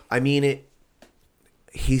 Dude. Oh. I mean,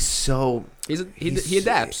 he's so... He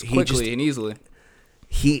adapts quickly and easily.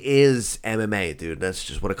 He is MMA, dude. That's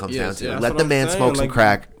just what it comes down to. Yeah, let the man smoke some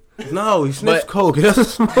crack. No, he sniffs coke. He doesn't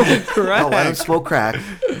smoke crack. No, let him smoke crack.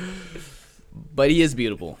 But he is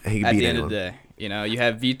beautiful at the end anyone. of the day. You know, you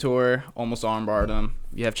have Vitor almost armbarred him.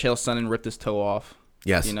 You have Chael Sonnen ripped his toe off.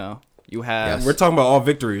 Yes. You know, You have. We're talking about all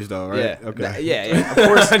victories, though, right? Yeah. Okay. Yeah. Of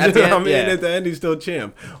course. At the end, at the end, he's still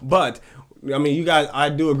champ. But I mean, you guys, I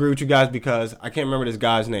do agree with you guys because I can't remember this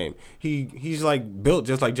guy's name. He's like built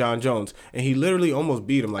just like John Jones, and he literally almost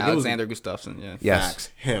beat him. Like Alexander Gustafsson. Yeah. Yes. Facts.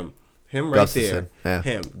 Him right Gustafsson, there. yeah.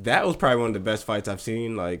 Him. That was probably one of the best fights I've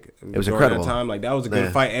seen. Like it was during incredible. That time. Like that was a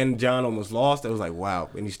good fight, and John almost lost. It was like wow,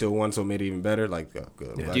 and he still won, so it made it even better. Like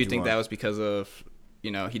good. Do you think that was because of he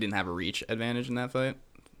didn't have a reach advantage in that fight?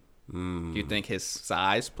 Do you think his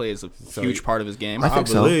size plays a huge part of his game?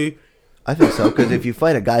 I think so, because if you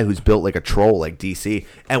fight a guy who's built like a troll like DC,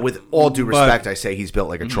 and with all due respect, I say he's built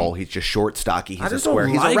like a troll. He's just short, stocky. He's a square.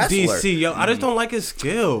 He's a wrestler. DC, yo. I just don't like his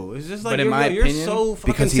skill. It's just like you're so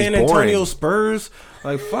fucking San Antonio Spurs.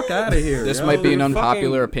 Like fuck out of here. This might be an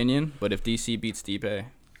unpopular opinion, but if DC beats Stipe,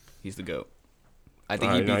 he's the GOAT. I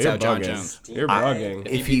think he beats out John Jones. You're bugging.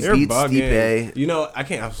 If he beats Stipe, I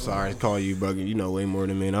can't. I'm sorry, calling you bugging. You know way more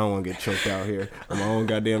than me, and I don't want to get choked out here on my own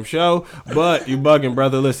goddamn show. But you bugging,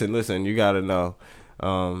 brother. Listen. You gotta know.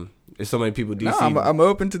 There's so many people DC. No, I'm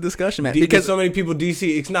open to discussion, man. Because so many people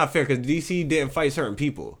DC. It's not fair because DC didn't fight certain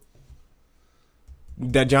people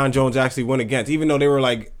that John Jones actually went against, even though they were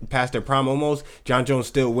like past their prime almost. John Jones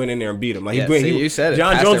still went in there and beat him. Like you said it.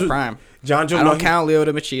 John past Jones their prime. John Jones. I don't count Lyoto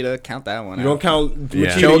Machida. Count that one. You don't count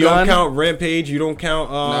Machida. You don't count Rampage. You don't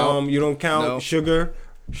count. You don't count Sugar.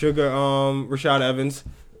 Rashad Evans.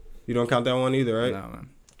 You don't count that one either, right? No, man.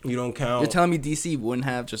 You don't count. You're telling me DC wouldn't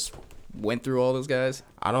have just went through all those guys?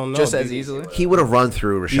 I don't know. Just as easily? He would have run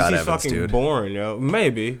through Rashad DC's Evans, fucking dude. boring, yo.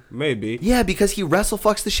 Maybe. Yeah, because he wrestle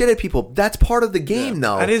fucks the shit out of people. That's part of the game,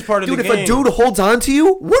 though. That is part of the game. Dude, if a dude holds on to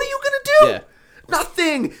you, what are you gonna do? Yeah.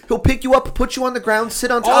 Nothing. He'll pick you up, put you on the ground,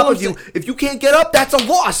 sit on top of you. If you can't get up, that's a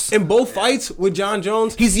loss. In both fights with John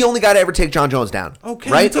Jones, he's the only guy to ever take John Jones down.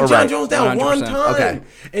 Okay, right? he took John Jones down 100%. one time. Okay.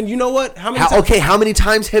 And you know what? How many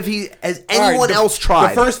times has anyone else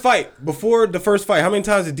tried? The first fight, before the first fight, how many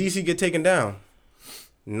times did DC get taken down?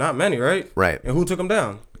 Not many, right? Right. And who took him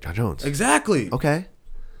down? John Jones. Exactly. Okay.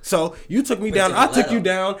 So you took me down, I took you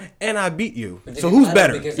down, and I beat you. So who's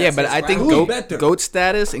better? Yeah, but I think GOAT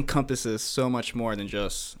status encompasses so much more than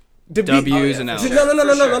just W's and L's.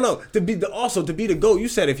 No. To be the GOAT, you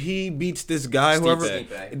said if he beats this guy, whoever,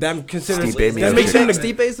 that considers that makes him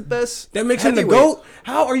Stipe is the best. That makes him the GOAT.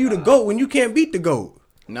 How are you the GOAT when you can't beat the GOAT?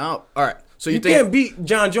 No. All right. So you can't beat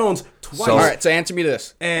John Jones twice. All right. So answer me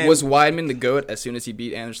this: was Weidman the GOAT as soon as he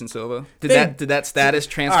beat Anderson Silva? Did that status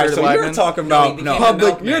transfer to Weidman? You're talking about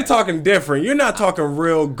public. You're talking different. You're not talking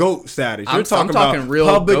real GOAT status. You're talking about real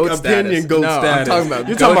public GOAT opinion status. GOAT No, status. I'm talking about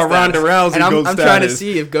you're talking about Ronda Rousey and GOAT I'm status. trying to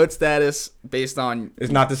see if GOAT status based on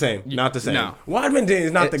it's not the same. Not the same. No. Weidman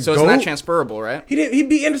is not the GOAT. So it's not transferable, right? He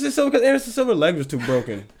beat Anderson Silva because Anderson Silva's leg was too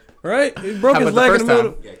broken. Right? He broke his leg in the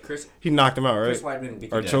middle. Yeah, he knocked him out, right? Chris Weidman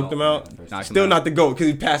beat or choked him out. Still not the GOAT because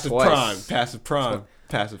he passed his prime. Passive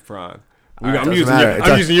prime. I'm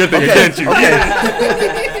using your thing against you.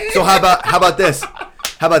 Okay. So how about this?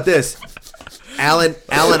 Allen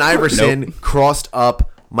Iverson crossed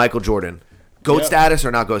up Michael Jordan. GOAT status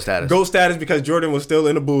or not GOAT status? GOAT status because Jordan was still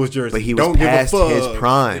in the Bulls jersey. But he was past his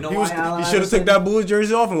prime. He should have took that Bulls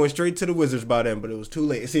jersey off and went straight to the Wizards by then, but it was too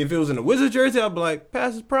late. See, if it was in the Wizards jersey, I'd be like,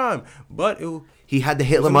 past his prime. But he had the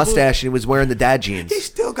Hitler mustache and he was wearing the dad jeans. He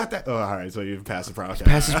still got that. Oh, all right. So you're past his prime.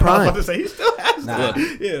 Past his prime. I was about to say he still has that.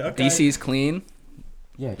 Yeah, okay. DC's clean.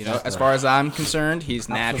 Yeah, as far as I'm concerned, he's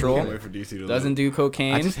natural. Doesn't do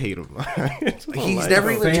cocaine. I just hate him. He's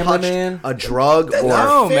never even touched a drug or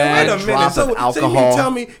a drop of alcohol. So you mean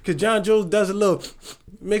tell me because John Jones does a little,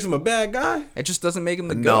 makes him a bad guy? It just doesn't make him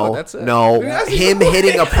the GOAT. That's it. No, him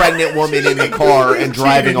hitting a pregnant woman in the car and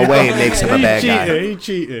driving away makes him a bad guy. He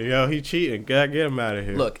cheating, yo. He cheating. Get him out of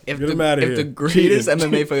here. Look, if the greatest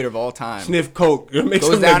MMA fighter of all time sniff coke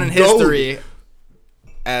goes down in history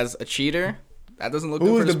as a cheater. That doesn't look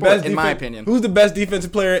good for the sport, in my opinion. Who's the best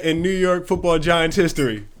defensive player in New York football Giants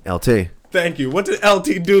history? LT. Thank you. What did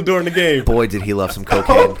LT do during the game? Boy, did he love some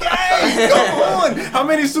cocaine. Okay, come on. How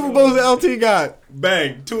many Super Bowls did LT got?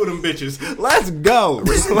 Bang, 2 of them bitches. Let's go.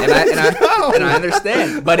 And I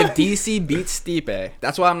understand. But if DC beats Stipe,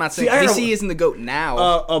 that's why I'm not saying DC isn't the GOAT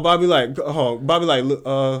now. Bobby Light, find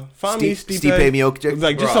me Stipe Miocic.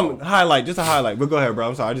 Like just a highlight. But go ahead, bro.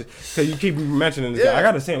 I'm sorry, because you keep mentioning this guy. I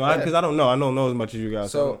got to say him because I don't know as much as you guys.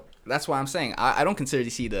 So that's why I'm saying I don't consider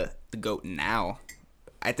DC the GOAT now.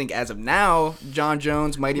 I think as of now, John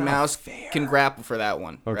Jones, Mighty Mouse can grapple for that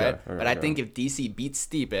one, right? But I think if DC beats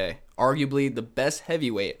Stipe, arguably the best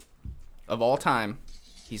heavyweight of all time,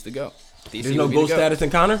 he's the GOAT. There's no GOAT status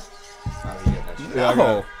in Conor?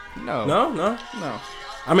 No. No?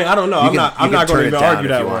 I mean, I don't know. I'm not going to even argue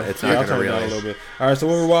that one. It's not going to really. A little bit. All right, so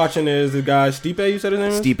what we're watching is the guy Stipe. You said his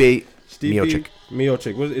name is Stipe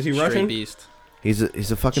Miocic. Is he Straight Russian? Beast. He's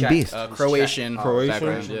a fucking beast. Croatian.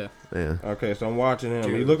 Background, yeah. Okay, so I'm watching him.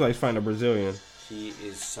 Dude. He looks like he's fighting a Brazilian. He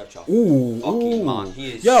is such a fucking monster.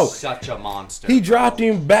 He is such a monster. He dropped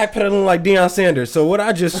him backpedaling like Deion Sanders. So what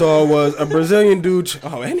I just saw was a Brazilian dude.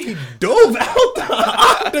 Oh, and he dove out the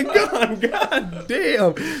octagon. God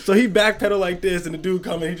damn. So he backpedaled like this, and the dude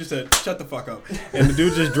come in. He just said, "Shut the fuck up." And the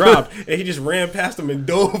dude just dropped, and he just ran past him and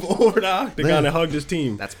dove over the octagon and hugged his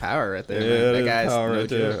team. That's power right there. Yeah, that guy's power right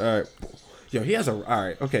there. All right. Yo, he has a. All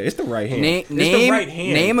right. Okay, it's the right hand. It's the right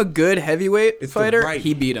hand. Name a good heavyweight fighter.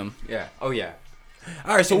 He beat him. Yeah. Oh yeah.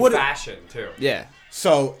 All right, so in what? Fashion too. Yeah.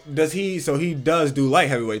 So does he? So he does do light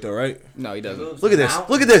heavyweight though, right? No, he doesn't. Look at this.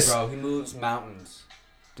 Look at this, bro. He moves mountains,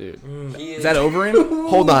 dude. Is that over him?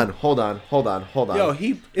 Hold on. Yo,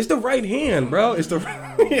 it's the right hand, bro. It's the.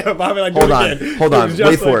 Yeah, Bobby, like, hold on.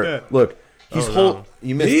 Wait for it. That. Look, he's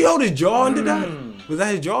You missed. Did he hold his jaw and did that? Was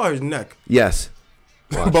that his jaw or his neck? Yes.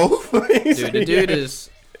 Both. Dude, the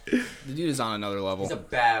dude is on another level. He's a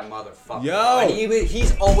bad motherfucker. Yo,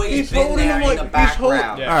 he's always been there in the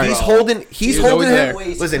background. He's holding him.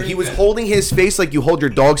 Listen, he was holding his face like you hold your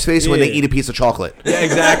dog's face when they eat a piece of chocolate. Yeah,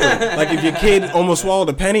 exactly. Like if your kid almost swallowed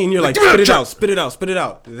a penny and you're like, spit it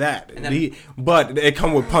out. That. But it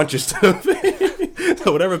come with punches to the face.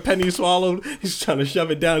 So whatever penny you swallowed, he's trying to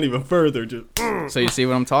shove it down even further. So you see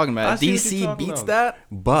what I'm talking about? DC beats that,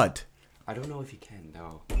 but I don't know if he can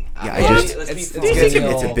though. Yeah, it's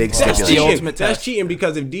a big stipulation. That's cheating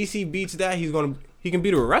because if DC beats that, he can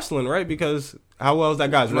beat her with wrestling, right? Because how well is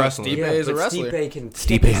that guy's wrestling? Stipe is a wrestler.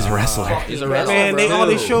 Stipe is a wrestler. He's a wrestler. Man, all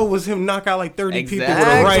they showed was him knock out like 30 people with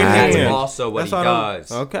a right hand. That's also what he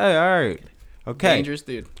does. Okay, all right. Okay. Dangerous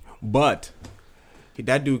dude. But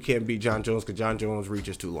that dude can't beat John Jones because John Jones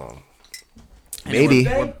reaches too long. Maybe.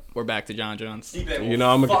 We're back to John Jones. You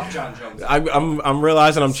know, fuck John Jones. I'm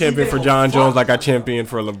realizing I'm champion for John Jones like I champion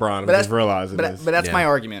for LeBron. I'm just realizing this. But that's my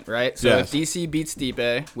argument, right? So if DC beats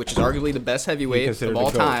Stipe, which is arguably the best heavyweight of all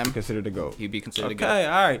time, considered the GOAT. He'd be considered the GOAT. Okay,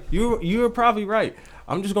 all right. You're probably right.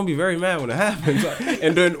 I'm just gonna be very mad when it happens,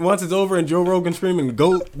 and then once it's over and Joe Rogan screaming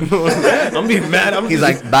 "GOAT," I'm be mad. He's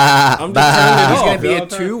like, bah. He's gonna be a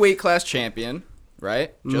 2-weight class champion,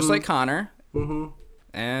 right? Just like Conor. Mm-hmm.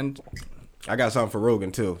 And I got something for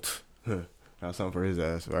Rogan too. Got something for his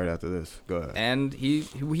ass right after this. Go ahead. And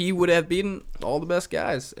he would have beaten all the best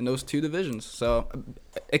guys in those 2 divisions. So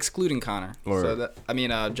excluding Conor.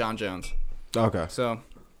 John Jones. Okay. So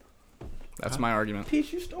that's my argument.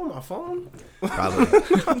 Peach, you stole my phone. Probably.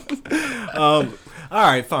 All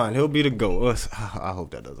right, fine. He'll be the GOAT. I hope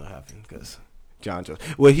that doesn't happen because John Jones.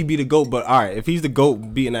 Well, he'd be the GOAT, but all right, if he's the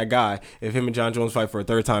GOAT beating that guy, if him and John Jones fight for a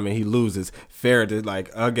third time and he loses, fair to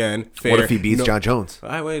fair. What if he beats John Jones? All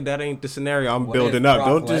right, wait, that ain't the scenario I'm building up.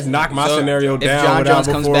 Don't just knock my scenario down. If John Jones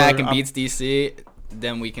comes back and beats DC,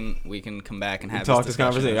 then we can come back and have this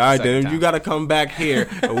conversation. All right, then you got to come back here.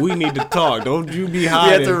 We need to talk. Don't you be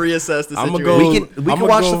hiding. We have to reassess the situation. We can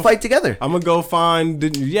watch the fight together. I'm gonna go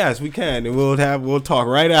find. Yes, we can, and we'll talk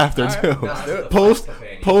right after too. Post.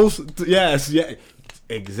 Yes.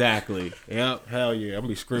 Exactly. Yep. Hell yeah. I'm gonna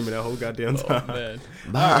be screaming that whole goddamn time. Oh, man.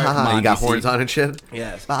 Bah. You got horns on and shit?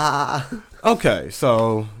 Yes. Bah. Okay,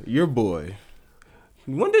 so your boy.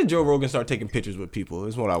 When did Joe Rogan start taking pictures with people?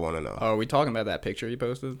 Is what I want to know. Oh, are we talking about that picture he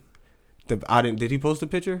posted? Did he post a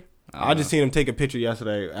picture? I just seen him take a picture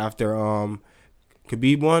yesterday after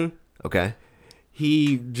Khabib won. Okay.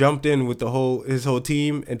 He jumped in with his whole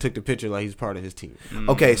team and took the picture like he's part of his team.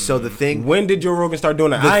 Okay, so the thing. When did Joe Rogan start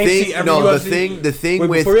doing that? The thing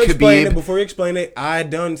with Khabib. Before you explain it, I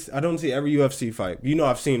don't see every UFC fight. You know,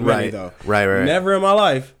 I've seen many though. Right. Never in my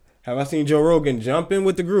life have I seen Joe Rogan jump in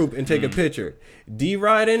with the group and take a picture.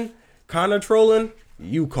 D-riding, Conor trolling,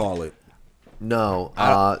 you call it. No.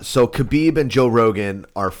 So Khabib and Joe Rogan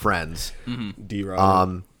are friends. Mm-hmm.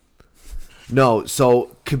 D-riding. No,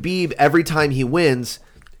 so Khabib, every time he wins,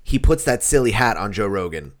 he puts that silly hat on Joe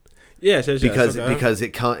Rogan. Yes, because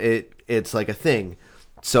it's like a thing.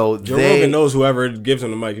 So Joe Rogan knows whoever gives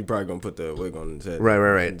him the mic, he's probably gonna put the wig on his head.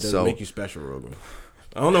 Right. Doesn't make you special, Rogan.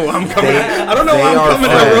 I don't know why I'm coming. I don't know why I'm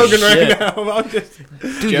coming at Rogan right now.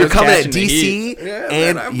 Dude, you're coming at DC,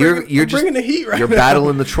 and you're just bringing the heat right now. You're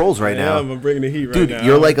battling the trolls right now. I'm bringing the heat right now. Dude,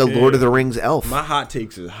 you're like a Lord of the Rings elf. My hot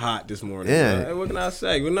takes is hot this morning. Yeah. Hey, what can I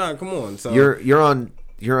say? We're not. Come on. So you're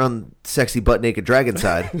on sexy butt naked dragon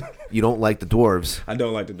side. You don't like the dwarves. I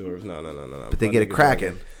don't like the dwarves. No. But they get it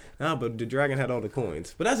cracking. No, but the dragon had all the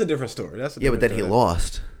coins. But that's a different story. But then he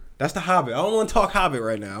lost. That's the Hobbit. I don't want to talk Hobbit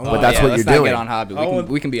right now. But that's what you're let's doing. not get on Hobbit.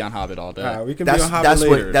 We can be on Hobbit all day. We can be on Hobbit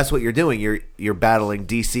later. That's what you're doing. You're battling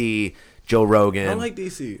DC, Joe Rogan. I don't like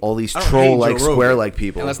DC. All these troll-like, square-like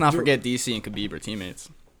people. And let's not forget DC and Khabib are teammates.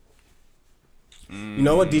 You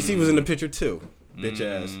know what? DC was in the picture too. Bitch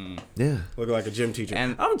ass. Yeah. Looking like a gym teacher.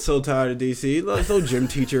 And I'm so tired of DC. Like, so gym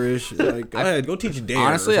teacher-ish. Like, go ahead, go teach Dan.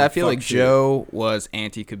 Honestly, I feel like Joe was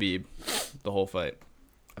anti-Khabib the whole fight.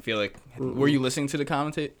 I feel like, were you listening to the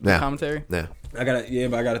commentary? Yeah. But I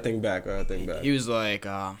gotta think back. He was like,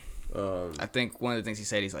 I think one of the things he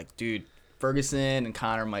said, he's like, dude, Ferguson and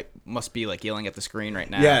Conor must be like yelling at the screen right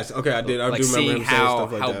now. Yes, okay, I did. I like do remember seeing him saying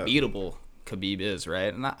stuff like how that. beatable Khabib is,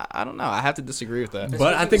 right? And I don't know. I have to disagree with that.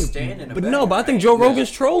 But I think, I think Joe Rogan's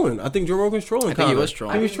trolling. I think he was trolling.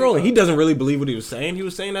 He was trolling. He doesn't really believe what he was saying. He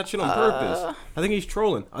was saying that shit on purpose. I think he's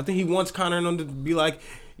trolling. I think he wants Conor to be like,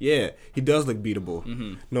 yeah, he does look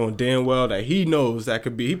beatable, knowing damn well that he knows that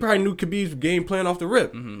could be. He probably knew Khabib's game plan off the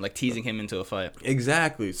rip, like teasing him into a fight.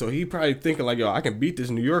 Exactly. So he probably thinking like, yo, I can beat this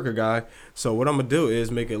New Yorker guy. So what I'm gonna do is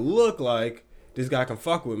make it look like this guy can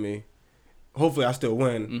fuck with me. Hopefully, I still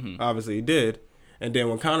win. Obviously, he did. And then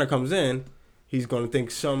when Conor comes in, he's gonna think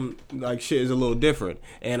some like shit is a little different.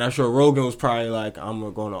 And I'm sure Rogan was probably like,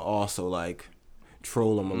 I'm gonna also like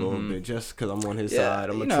troll him a little bit just because I'm on his side.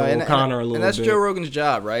 I'm gonna troll Conor a little bit. And that's Joe Rogan's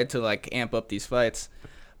job, right? To like amp up these fights.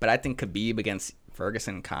 But I think Khabib against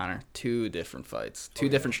Ferguson and Conor, two different fights, two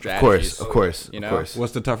different strategies. Of course.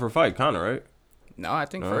 What's the tougher fight, Conor, right? No, I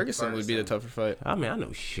think Ferguson would be the tougher fight. I mean, I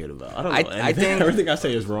know shit about. I don't know anything. I think everything I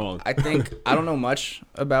say is wrong. I don't know much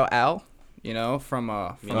about Al. From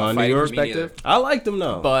a fighting perspective. I liked him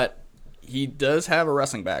though, but he does have a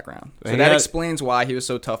wrestling background, so that explains why he was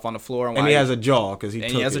so tough on the floor. And he has a jaw because he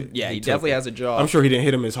definitely has a jaw. I'm sure he didn't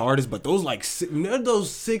hit him as hard as, but those those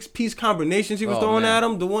 6-piece combinations he was throwing at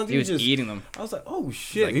him, the ones he was just eating them. I was like, oh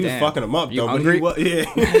shit, he was fucking him up though. Hungry? But he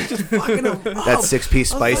was just fucking him up. That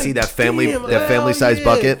 6-piece spicy, like, that family size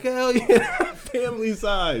bucket. Hell yeah. Family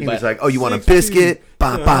size. He was like, "Oh, you want a biscuit?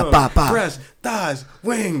 Ba. Breast, thighs,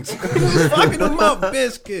 wings." He was fucking them up.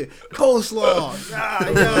 Biscuit, coleslaw,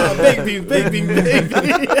 baked bean.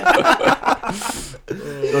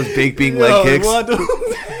 Those baked bean leg kicks.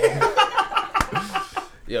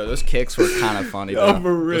 Yo, those kicks were kind of funny. Though.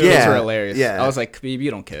 For real. Those were hilarious. Yeah. I was like, Khabib,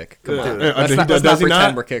 you don't kick. Come on. Let's not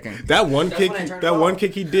pretend we're kicking. That one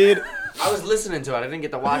kick he did. I was listening to it. I didn't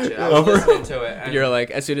get to watch it. I was listening to it. And you're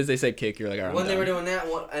like, as soon as they say kick, you're like, all right. When they were doing that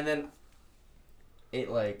one, and then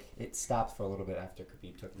it stopped for a little bit after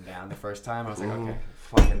Khabib took him down the first time. I was like, okay,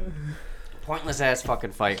 fucking pointless ass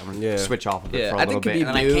fucking fight. I'm gonna switch off of it for a little bit. And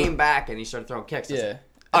then I came back and he started throwing kicks.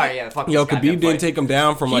 All right, fuck. Yo, Khabib didn't take him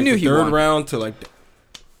down from like the third round to like.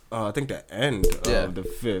 I think the end of the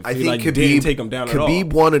fifth. I think Khabib didn't take him down at all.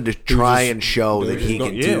 Khabib wanted to try and show that he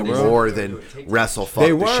can do more than wrestle fuck the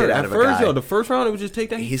shit out of a guy. The first round, it was just take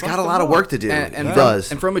that. He's got a lot of work to do. He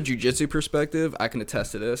does. And from a jiu-jitsu perspective, I can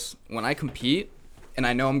attest to this. When I compete, and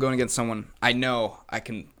I know I'm going against someone I know I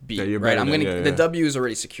can beat, right? The W is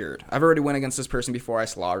already secured. I've already went against this person before I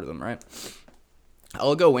slaughtered them, right?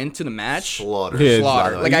 I'll go into the match. Slaughter.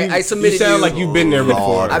 Like I submitted. You sound like you've been there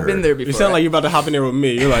before. I've been there before. You sound like you're about to hop in there with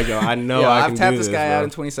me. You're like, yo, I know I can do this. I've tapped this guy out in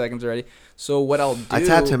 20 seconds already. So what I'll do? I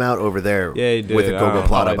tapped him out over there with a Gogo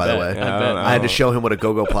Plata, by the way. I had to show him what a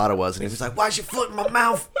Gogo Plata was, and he was like, "Why's your foot in my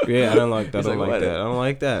mouth?" Yeah, I don't like that. I don't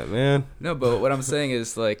like that, man. No, but what I'm saying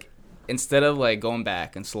is like, instead of like going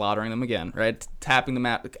back and slaughtering them again, right? Tapping them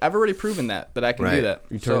out. I've already proven that I can do that.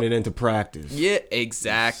 You turn it into practice. Yeah,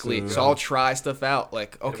 exactly. So I'll try stuff out.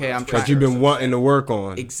 Like, okay, I'm trying. That you've been wanting to work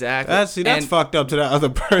on. Exactly. That's fucked up to that other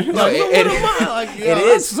person. No, it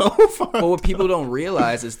is so fun. But what people don't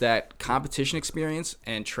realize is that competition experience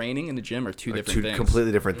and training in the gym are two different things.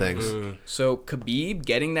 Completely different things. So Khabib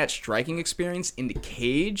getting that striking experience in the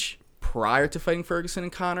cage prior to fighting Ferguson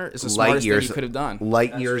and Conor is the smartest thing he could have done.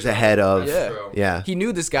 Light years ahead of. Yeah. He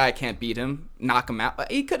knew this guy can't beat him, knock him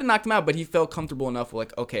out. He could have knocked him out, but he felt comfortable enough.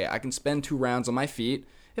 Like, okay, I can spend 2 rounds on my feet.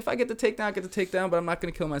 If I get the takedown, I get the takedown, but I'm not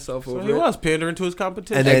going to kill myself over it. He was pandering to his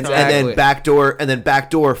competition. And then backdoor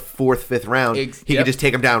 4th, 5th round, he could just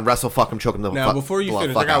take him down, wrestle, fuck him, choke him. Now, before you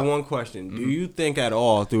finish, I got one question. Do you think at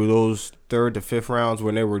all through those 3rd to 5th rounds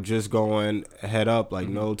when they were just going head up, like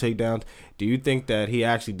no takedowns, do you think that he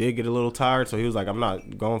actually did get a little tired? So he was like, I'm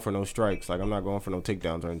not going for no strikes. Like, I'm not going for no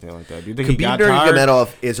takedowns or anything like that. Do you think he got tired?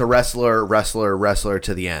 Nurmagomedov is a wrestler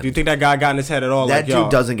to the end. Do you think that guy got in his head at all? That dude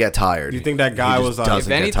doesn't get tired. Do you think that guy was like... If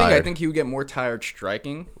anything, I think he would get more tired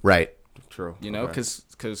striking. Right. True. You know, because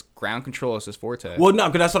ground control is his forte. Well, no,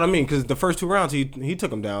 because that's what I mean. Because the first 2 rounds, he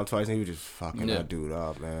took him down twice, and he was just fucking that dude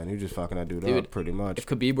up, man. He was just fucking that dude up, pretty much. If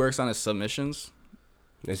Khabib works on his submissions,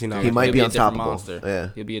 Is he not? He might be unstoppable. unstoppable. Yeah,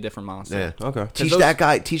 he'll be a different monster. Yeah. Okay. Teach that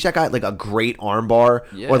guy like a great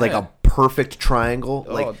armbar or like a perfect triangle.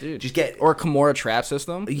 Like, dude, just get or a Kimura trap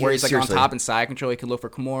system where he's like seriously. on top and side control. He can look for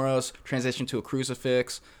Kimuras, transition to a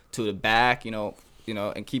crucifix, to the back. You know,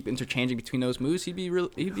 and keep interchanging between those moves. He'd be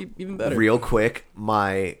even better. Real quick,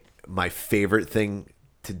 my favorite thing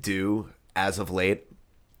to do as of late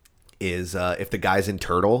is if the guy's in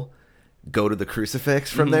turtle, go to the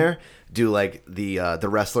crucifix from there. Do like the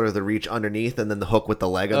wrestler, the reach underneath, and then the hook with the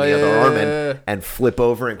leg on the other arm, and flip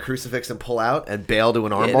over and crucifix and pull out and bail to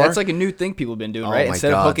an armbar. That's like a new thing people have been doing, right?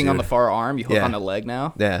 Instead of hooking on the far arm, you hook on the leg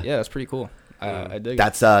now. Yeah, that's pretty cool. I dig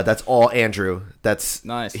it. That's all Andrew. That's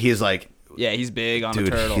nice. He's like, he's big on dude,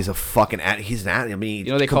 the turtle. He's a fucking he's an I mean,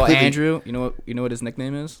 you know they call Andrew. You know what his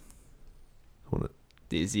nickname is?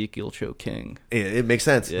 The Ezekiel Cho King. It makes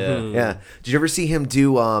sense. Yeah. Did you ever see him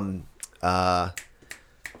do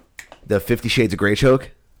the 50 Shades of Grey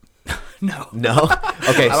choke? No.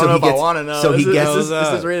 Okay, I don't know if I want to know. So he gets is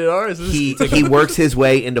this rated R? He works his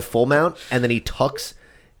way into full mount, and then he tucks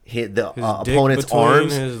the opponent's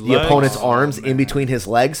arms in between his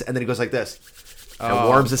legs, and then he goes like this. And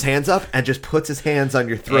warms his hands up and just puts his hands on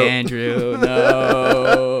your throat. Andrew,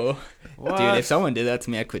 no. What? Dude, if someone did that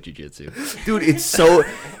to me, I'd quit jiu-jitsu. Dude, it's so...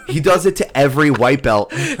 He does it to every white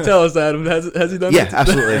belt. Tell us, Adam. Has he done that?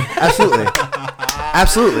 Yeah,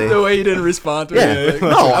 absolutely. The way he didn't respond to it. Like,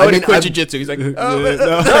 no, I would quit jiu-jitsu. He's like, no.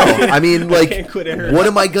 I mean, like, what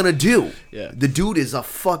am I going to do? Yeah. The dude is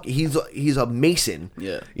he's a mason.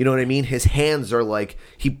 Yeah. You know what I mean? His hands are like...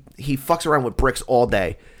 He fucks around with bricks all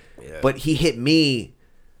day. Yeah. But he hit me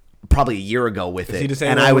probably a year ago with it. He the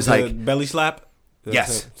same and I was like... belly slap?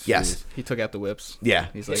 Yes. He took out the whips. Yeah.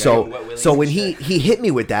 He's like, so when he hit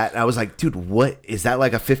me with that, I was like, dude, what is that,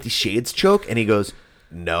 like a 50 Shades choke? And he goes,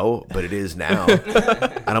 no, but it is now.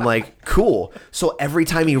 And I'm like, cool. So every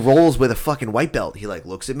time he rolls with a fucking white belt, he like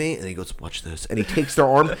looks at me and he goes, watch this. And he takes their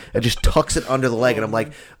arm and just tucks it under the leg. And I'm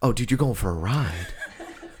like, oh, dude, you're going for a ride.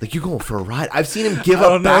 Like, you're going for a ride. I've seen him give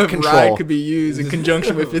up back control. Ride could be used in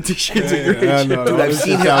conjunction with 50 Shades of Grey.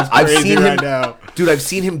 Dude, I've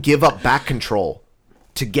seen him give up back control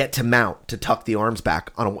to get to mount, to tuck the arms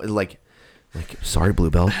back on a, like sorry, blue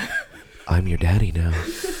belt, I'm your daddy now.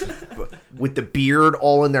 With the beard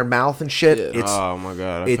all in their mouth and shit. Yeah. Oh my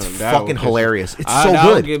god, it's fucking hilarious. It's so good.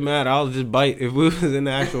 I'll get mad. I'll just bite. If we was in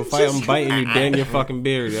the actual fight, I'm biting you, dang your fucking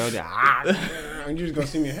beard. Yo. You're just gonna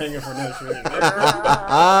see me hanging from that shit. Like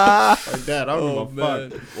that. I don't give a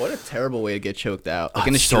fuck. What a terrible way to get choked out. Like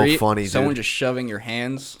in the street, so funny, someone dude. just shoving your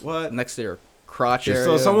hands next to your crotch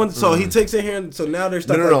area. So he takes their hand. So now they're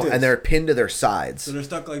stuck like this. And they're pinned to their sides. So they're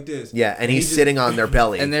stuck like this. Yeah, and he's sitting on their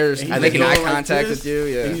belly. And there's making eye contact with you.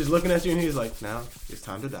 Yeah, and he's looking at you, and he's like, "Now it's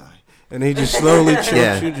time to die." And he just slowly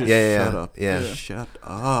chokes you. Just shut up. Yeah. Shut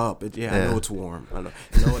up. I know it's warm. I know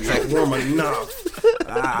it's like warm enough.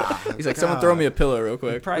 He's like, someone throw me a pillow real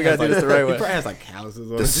quick. We gotta do this the right way. He probably has like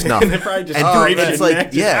calluses on the his snuff. And probably just dude, it's like,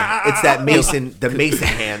 it's that mason, the mason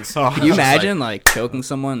hands. Can you imagine like choking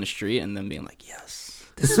someone in the street and then being like, yes,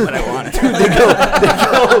 this is what I wanted. They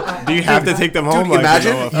go, do you have to take them home? Dude,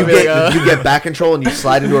 imagine you get back control and you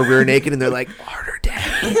slide into a rear naked and they're like, harder, dad.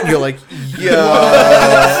 You're like, yo.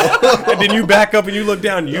 And then you back up and you look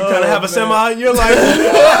down. You kind of have a semi. You're like,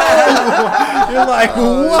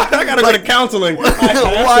 what? I gotta go to counseling.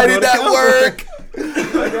 Why did that work?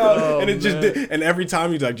 And it just and every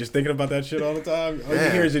time you're like just thinking about that shit all the time. All you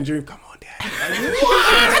hear is in dream. Come on, dad.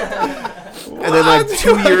 And then like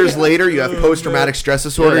 2 years later, you have post-traumatic stress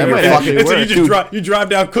disorder. Yeah, and you're fucking. So you drive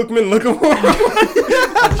down Cookman looking for him.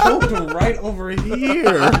 I choked him right over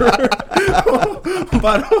here.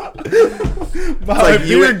 By a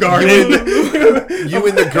beer garden. You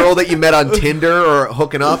and the girl that you met on Tinder are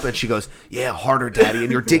hooking up, and she goes, "Yeah, harder, daddy,"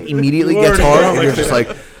 and your dick immediately gets hard, and you're just like,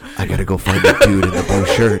 "I gotta go find that dude in the blue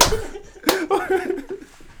shirt."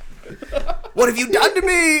 What have you done to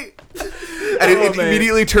me? And it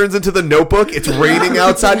immediately turns into The Notebook. It's raining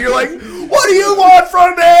outside. And you're like, what do you want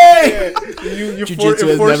from me? Yeah. You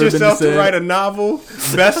force yourself to write a novel,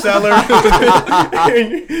 bestseller.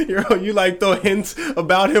 You like throw hints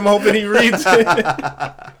about him, hoping he reads it.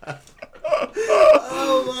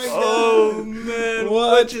 Oh my god! Oh man!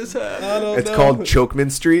 What just happened? It's called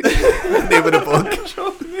Chokeman Street. Name of the book.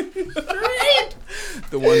 Chokeman Street.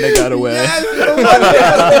 The one that got away. Yes,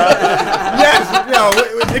 yo,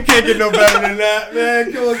 it can't get no better than that,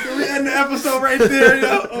 man. Come on, can we end the episode right there,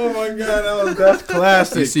 yo? Oh my god, that's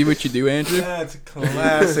classic. You see what you do, Andrew? That's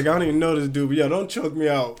classic. I don't even know this dude, but yo, don't choke me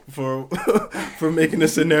out for making a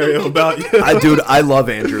scenario about you. Dude, I love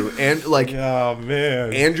Andrew, and like, oh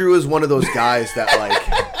man, Andrew is one of those guys that like.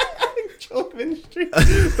 Chokeman Street.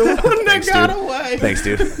 The one that got away. Thanks,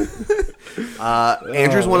 dude.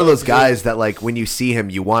 Andrew's one of those guys that, like, when you see him,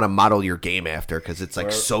 you want to model your game after because it's,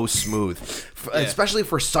 like, so smooth. Especially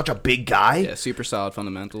for such a big guy. Yeah, super solid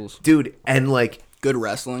fundamentals. Dude, and, like... Good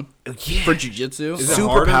wrestling. For jiu-jitsu. Is it super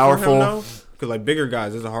harder powerful. For him, because, like, bigger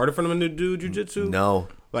guys, is it harder for them to do jiu-jitsu? No.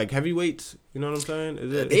 Like, heavyweights, you know what I'm saying?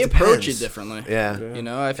 Is it? They approach it differently. Yeah. You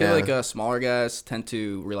know, I feel like smaller guys tend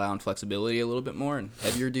to rely on flexibility a little bit more, and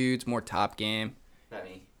heavier dudes, more top game. Not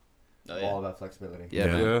me. All about flexibility. Yeah,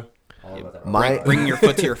 man. All about that. Bringing your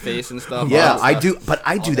foot to your face and stuff. Yeah, I do, but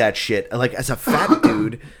I do that shit. Like, as a fat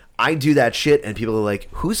dude, I do that shit, and people are like,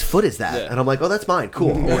 whose foot is that? And I'm like, oh, that's mine.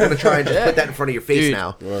 Cool. We're going to try and just put that in front of your face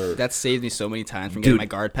now. That saved me so many times from getting my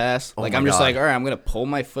guard pass. Like, I'm just like, all right, I'm going to pull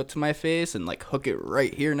my foot to my face and, like, hook it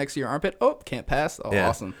right here next to your armpit. Oh, can't pass. Oh,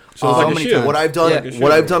 awesome. So like many times. What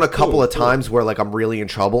I've done a couple of times where, like, I'm really in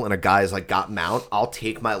trouble and a guy's, like, got mount, I'll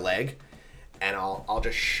take my leg and I'll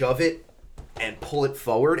just shove it and pull it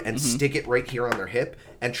forward and stick it right here on their hip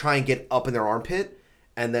and try and get up in their armpit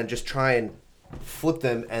and then just try and flip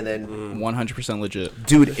them and then 100% legit,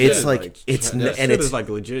 dude. It's like it's that and shit it's is like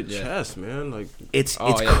legit chess, man. Like it's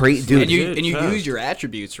crazy, dude. And you use your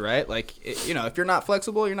attributes, right? Like you know, if you're not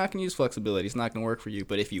flexible, you're not gonna use flexibility. It's not gonna work for you.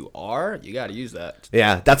 But if you are, you got to use that.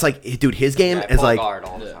 Yeah, that's like, dude. His game is like, guard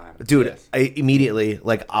all the time. dude. I immediately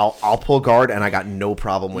like I'll pull guard and I got no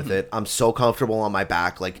problem with it. I'm so comfortable on my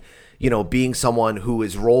back, like, you know, being someone who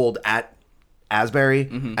is rolled at Asbury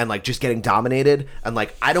and like just getting dominated, and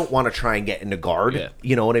like I don't want to try and get into guard.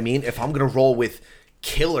 You know what I mean? If I'm gonna roll with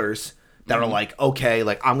killers that are like, okay,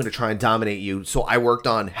 like I'm gonna try and dominate you, so I worked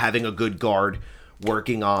on having a good guard,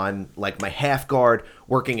 working on like my half guard,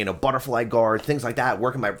 working in a butterfly guard, things like that,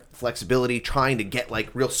 working my flexibility, trying to get like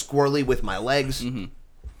real squirrely with my legs.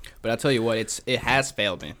 But I'll tell you what, it has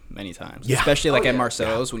failed me many times. Yeah. Especially like at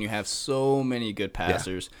Marcelo's when you have so many good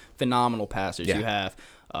passers, phenomenal passers. You have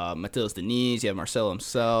Matheus Diniz, you have Marcelo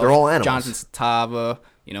himself. They're all animals. Jonathan Satava,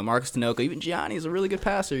 you know, Marcus Tinoco, even Gianni is a really good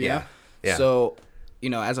passer, you know? Yeah. So,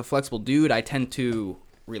 you know, as a flexible dude, I tend to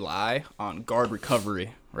rely on guard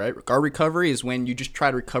recovery, right? Guard recovery is when you just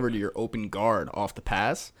try to recover to your open guard off the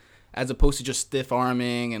pass, as opposed to just stiff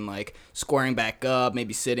arming and like squaring back up,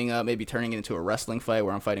 maybe sitting up, maybe turning it into a wrestling fight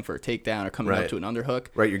where I'm fighting for a takedown or coming up to an underhook.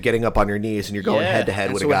 Right, you're getting up on your knees and you're going head to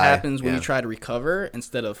head with a guy. So what happens when you try to recover,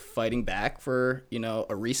 instead of fighting back for, you know,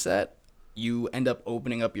 a reset, you end up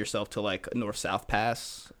opening up yourself to like a north-south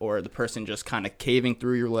pass, or the person just kind of caving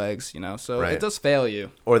through your legs, you know. So it does fail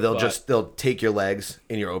you. Or they'll take your legs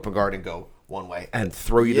in your open guard and go one way and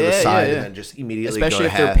throw you to the side and then just immediately especially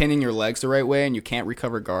go if they're pinning your legs the right way and you can't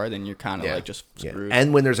recover guard, then you're kind of like just screwed.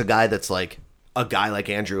 And when there's a guy that's like a guy like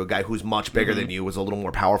Andrew, a guy who's much bigger than you, was a little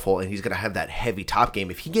more powerful, and he's gonna have that heavy top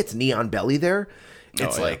game. If he gets knee on belly there,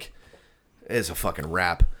 it's it's a fucking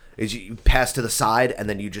wrap. Is you pass to the side and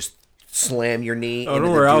then you just slam your knee. Oh,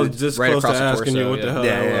 don't worry, I was just right close to torso, asking you what the hell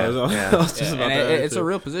that was. I was just about to ask it's a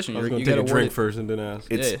real position. I was You gonna take got a drink first and then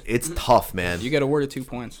ask. It's tough, man. You get awarded 2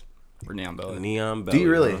 points for knee on belly. Knee on belly. Do you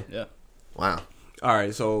really? Huh? Yeah. Wow. All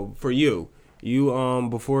right, so for you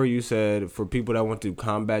before you said for people that want to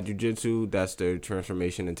combat jiu-jitsu, that's their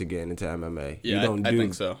transformation into getting into MMA. Yeah, I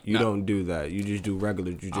think so. You don't do that. You just do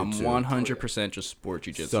regular jiu-jitsu. I'm 100% just sport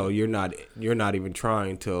jiu-jitsu. So you're not even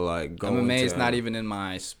trying to like go MMA into is not even in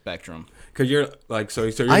my spectrum. Cuz you're like so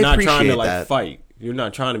you're not trying to like fight. You're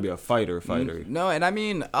not trying to be a fighter. No, and I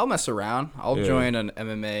mean, I'll mess around. I'll join an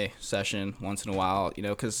MMA session once in a while, you know,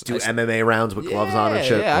 because do MMA rounds with gloves on and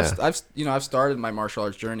shit. Yeah, I've started my martial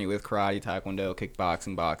arts journey with karate, taekwondo,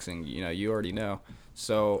 kickboxing, boxing. You know, you already know.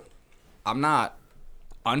 So I'm not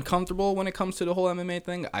uncomfortable when it comes to the whole MMA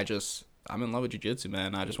thing. I'm in love with jiu-jitsu,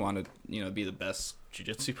 man. I just want to, you know, be the best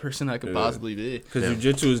jiu-jitsu person I could possibly be. Because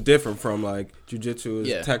jiu-jitsu is different from like jiu-jitsu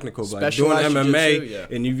is technical. Like doing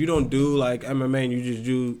MMA, and if you don't do like MMA and you just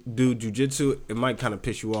do jiu-jitsu, it might kind of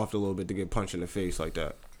piss you off a little bit to get punched in the face like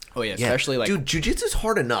that. Oh yeah, especially like dude, jiu-jitsu's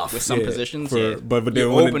hard enough with some positions. But then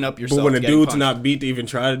you open up yourself. But when a dude's punched. not beat to even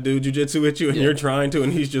try to do jiu-jitsu with you, and you're trying to,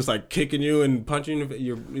 and he's just like kicking you and punching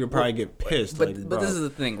you, you'll probably get pissed. But this is the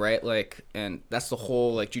thing, right? Like, and that's the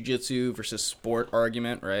whole like jiu-jitsu versus sport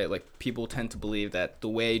argument, right? Like people tend to believe that the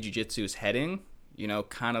way jiu-jitsu is heading, you know,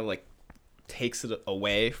 kind of like takes it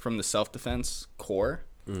away from the self-defense core.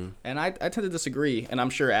 And I tend to disagree, and I'm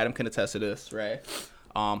sure Adam can attest to this, right?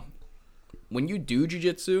 When you do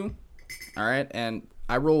jiu-jitsu, all right, and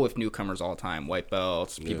I roll with newcomers all the time, white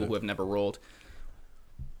belts, people who have never rolled.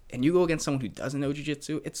 and you go against someone who doesn't know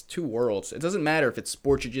jiu-jitsu, it's two worlds. It doesn't matter if it's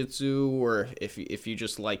sport jiu-jitsu or if you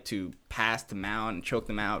just like to pass them out and choke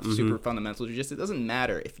them out, super fundamental jiu-jitsu. It doesn't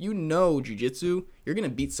matter. If you know jiu-jitsu, you're going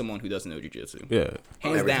to beat someone who doesn't know jiu-jitsu. Yeah.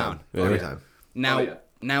 Hands down. Every time.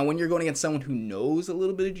 Now, when you're going against someone who knows a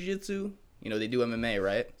little bit of jiu-jitsu, you know, they do MMA,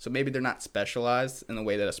 right? So maybe they're not specialized in the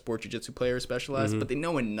way that a sport jiu-jitsu player is specialized, but they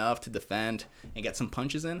know enough to defend and get some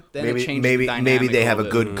punches in. Then it changes the dynamic. Maybe they have a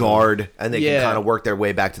good guard and they can kind of work their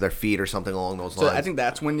way back to their feet or something along those lines. So I think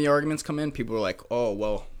that's when the arguments come in. People are like, oh,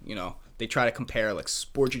 well, you know, they try to compare like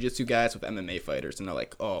sport jiu-jitsu guys with MMA fighters, and they're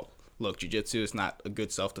like, oh, look, jiu-jitsu is not a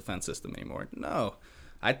good self-defense system anymore. No,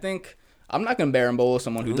 I think I'm not gonna barimbolo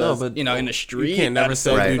someone who does, but, you know, in the street. You can't never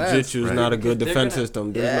say jiu-jitsu is not a good defense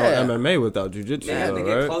system. There's no MMA without jiu-jitsu. Yeah, they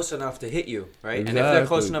get close enough to hit you, right? Exactly. And if they're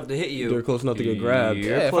close enough to hit you, they're close enough to get grabbed.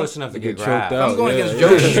 You're close enough to get grabbed. I'm going against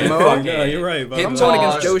Joe Schmo. Yeah, you're right. I'm going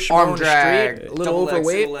against Joe Schmo in the street, a little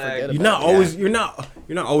overweight. You're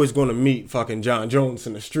not always going to meet fucking John Jones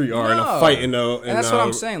in the street or in a fight in that's what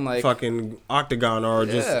I'm saying, like fucking octagon or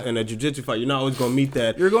just in a jiu-jitsu fight. You're not always going to meet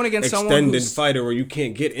that. You're going against extended fighter where you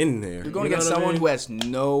can't get in there. You're going against someone who has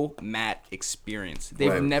no mat experience.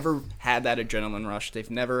 They've never had that adrenaline rush.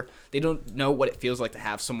 They don't know what it feels like to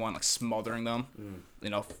have someone like smothering them, you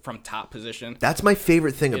know, from top position. That's my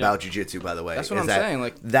favorite thing about jiu-jitsu, by the way. That's what I'm saying.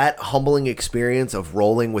 Like that humbling experience of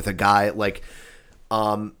rolling with a guy like,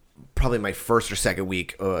 probably my first or second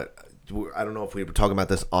week. I don't know if we were talking about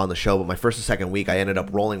this on the show, but my first or second week, I ended up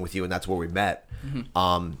rolling with you, and that's where we met.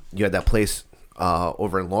 You had that place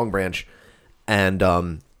over in Long Branch,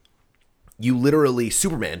 and you literally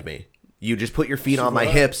Supermaned me. You just put your feet on my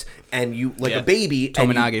hips, and you like a baby.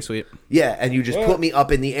 Tominage sweep. Yeah, and you just put me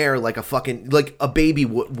up in the air like a baby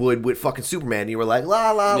would with fucking Superman. You were like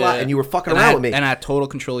la la la, and you were fucking around with me, and I had total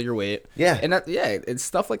control of your weight. Yeah, and it's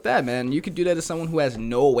stuff like that, man. You could do that to someone who has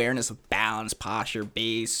no awareness of balance, posture,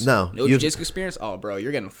 base, no jiu-jitsu experience. Oh, bro,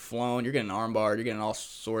 you're getting flown, you're getting armbarred, you're getting all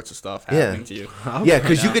sorts of stuff happening to you. Yeah,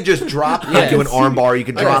 because you could just drop into an armbar. You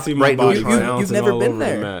could drop right into You've never been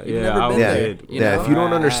there. You've never been there. Yeah, if you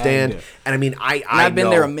don't understand. And I mean, I've been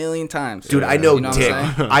there a million times, dude. I know dick.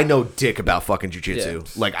 I know dick about fucking jiu-jitsu.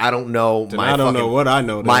 Like I don't know what I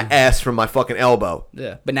know. My ass from my fucking elbow.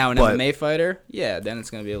 Yeah, but now an MMA fighter, then it's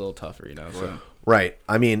gonna be a little tougher, you know. So. Right.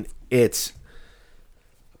 I mean, it's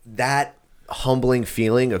that humbling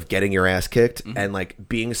feeling of getting your ass kicked and like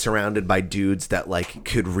being surrounded by dudes that like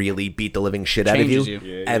could really beat the living shit out of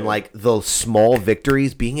you. And like those small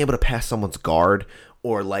victories, being able to pass someone's guard.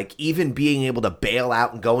 Or, like, even being able to bail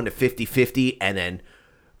out and go into 50-50 and then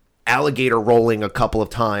alligator rolling a couple of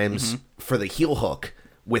times for the heel hook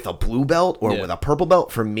with a blue belt or with a purple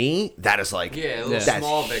belt, for me, that is, like, that's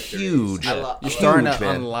small huge. You're starting to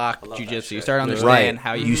unlock jiu-jitsu. You start to understand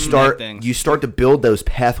how you start things. You start to build those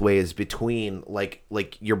pathways between, like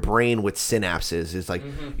your brain with synapses. Is like,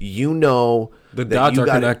 you know... The dots are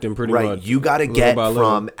connecting pretty much. Right, you got to get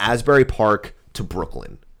from Asbury Park to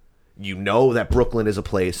Brooklyn. You know that Brooklyn is a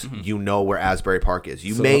place. You know where Asbury Park is.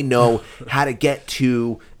 You may know how to get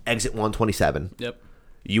to exit 127. Yep.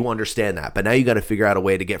 You understand that. But now you got to figure out a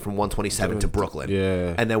way to get from 127 to Brooklyn.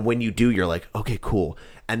 Yeah. And then when you do, you're like, okay, cool.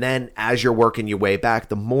 And then as you're working your way back,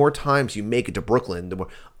 the more times you make it to Brooklyn, the more,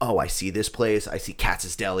 I see this place. I see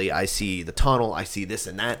Katz's Deli. I see the tunnel. I see this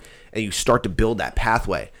and that. And you start to build that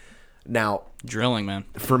pathway. Now, drilling, man.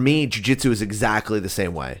 For me, jiu-jitsu is exactly the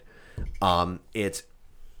same way.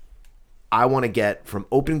 I want to get from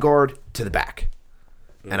open guard to the back.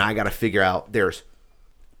 And I got to figure out there's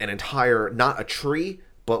an entire, not a tree,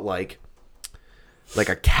 but like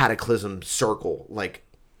a cataclysm circle, like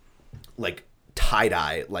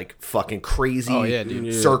tie-dye, like fucking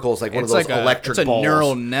crazy circles, like one of those electric balls. It's a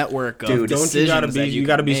neural network of decisions you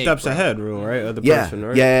got to be steps ahead, right? Of the person,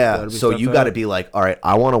 right? Yeah. So you got to be like, all right,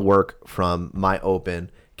 I want to work from my open,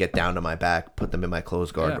 get down to my back, put them in my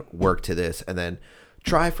closed guard, work to this, and then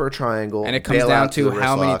try for a triangle. And it comes down to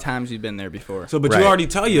how many times you've been there before. So, but you already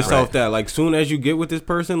tell yourself that, like, soon as you get with this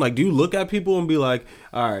person, like, do you look at people and be like,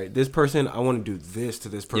 all right, this person, I want to do this to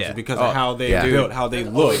this person because of how they built, how they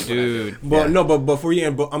look. Dude. But no, but before you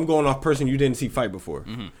end, I'm going off person you didn't see fight before.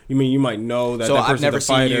 You mean you might know that that person's a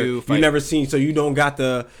fighter. You never seen, so you don't got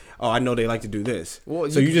the... Oh, I know they like to do this.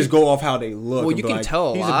 Well, so you just go off how they look. Well, you can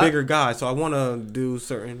tell he's a bigger guy, so I want to do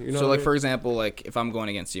certain. You know. So, like for example, like if I'm going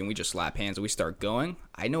against you and we just slap hands and we start going,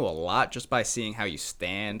 I know a lot just by seeing how you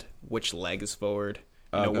stand, which leg is forward,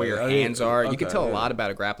 where your hands are. You can tell a lot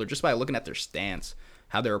about a grappler just by looking at their stance.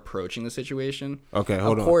 how they're approaching the situation. Okay,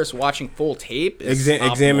 hold on. Of course, watching full tape is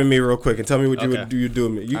examine me real quick and tell me what you would do to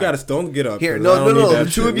me. You gotta don't get up. Here, no. The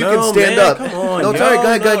two of you can stand up. Come on, no, sorry, go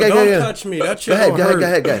ahead. Don't touch me. That shit Go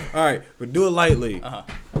ahead. All right, but do it lightly. Go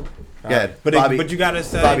ahead, Bobby. But you gotta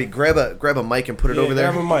say, Bobby, grab a mic and put it over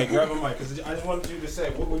there. Grab a mic. Because I just wanted you to say,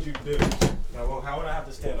 what would you do? Now, how would I have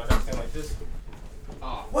to stand? I have to stand like this.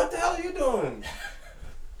 What the hell are you doing?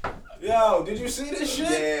 Yo, did you see this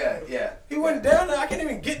shit? Yeah. He went down there. I can't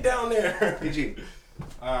even get down there. PG.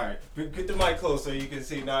 All right, get the mic close so you can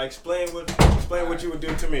see. Now explain what you would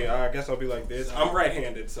do to me. I guess I'll be like this. I'm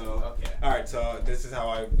right-handed, so. Okay. All right, so this is how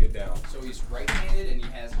I get down. So he's right-handed and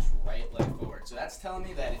he has his right leg forward. So that's telling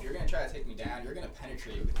me that if you're gonna try to take me down, you're gonna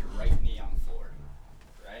penetrate with your right knee on the floor,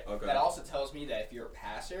 right? Okay. That also tells me that if you're a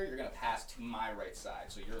passer, you're gonna pass to my right side,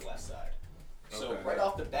 so your left side. So right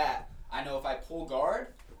off the bat, I know if I pull guard,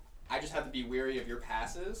 I just have to be wary of your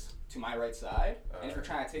passes to my right side. And if you're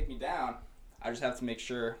trying to take me down, I just have to make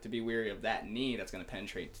sure to be wary of that knee that's going to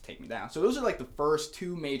penetrate to take me down. So those are like the first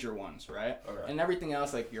two major ones, right? Okay. And everything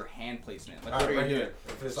else, like your hand placement. Like, what are you doing?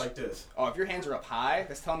 If it's like this. Oh, if your hands are up high,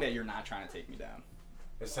 that's telling me that you're not trying to take me down.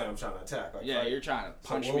 It's time I'm trying to attack. Like, yeah, you're trying to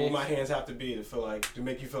punch me. What would my hands have to be to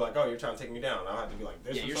make you feel like, oh, you're trying to take me down? I'll have to be like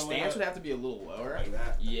this. Yeah, your stance would have to be a little lower. Like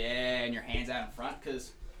that. Yeah, and your hands out in front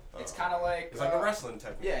because it's kind of like it's like a wrestling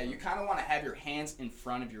technique. Yeah, you kind of want to have your hands in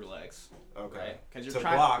front of your legs. Okay. Right? Because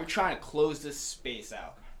you're trying to close this space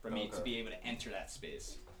out for me to be able to enter that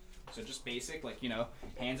space. So just basic, like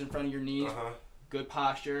hands in front of your knees, good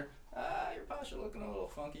posture. Your posture looking a little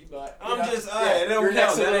funky, but it don't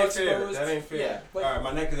count. That ain't fair. That ain't fair. Yeah, but, all right,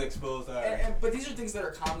 my neck is exposed. But these are things that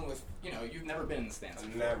are common with you've never been in the stance.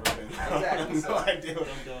 I've never been. Exactly. No idea what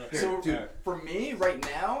I'm doing. So for me right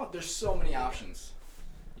now, there's so many options.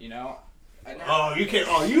 You can't.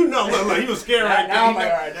 Oh, look, he was scared right now. I'm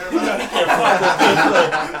like, all right, never mind.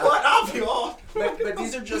 What? I'll be off. But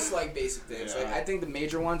these are just like basic things. Like I think the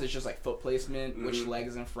major ones is just like foot placement, which leg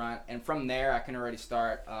is in front, and from there I can already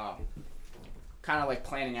start kind of like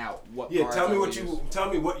planning out what. Yeah, tell me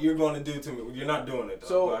what you're going to do to me. You're not doing it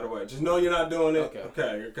though. By the way, just know you're not doing it.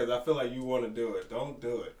 Okay. Because I feel like you want to do it. Don't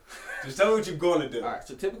do it. Just tell me what you're going to do. All right.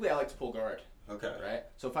 So typically I like to pull guard. Okay. Right.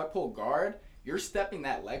 So if I pull guard, you're stepping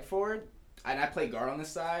that leg forward. And I play guard on this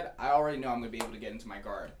side, I already know I'm going to be able to get into my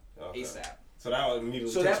guard ASAP. So that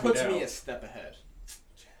immediately that puts me a step ahead.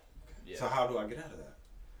 Yeah. So how do I get out of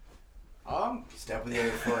that? Step with the other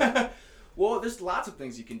foot. Well, there's lots of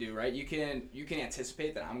things you can do, right? You can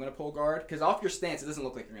anticipate that I'm going to pull guard because off your stance, it doesn't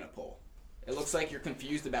look like you're going to pull. It looks like you're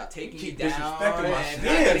confused about taking me down and not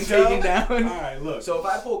getting taken down. All right, look. So if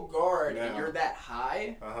I pull guard and you're that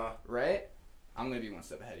high, right? I'm going to be one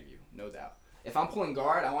step ahead of you, no doubt. If I'm pulling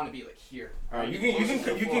guard, I want to be like here. All right, you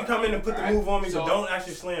can come in and put the move on me, but don't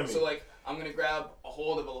actually slam me. So like, I'm gonna grab a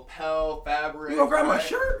hold of a lapel, fabric. You gonna grab my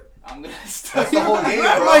shirt? I'm gonna That's the whole game,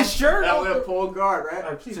 bro. My shirt. I'm gonna pull guard,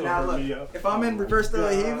 right? Please so now look, if I'm in reverse De La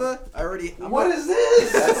Riva, I already. What is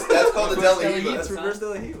this? That's called the De La Riva. It's reverse De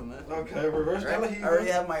La Riva, man. Okay, reverse De La Riva. I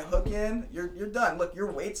already have my hook in. You're done. Look,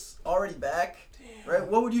 your weight's already back. Damn. Right?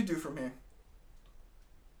 What would you do from here?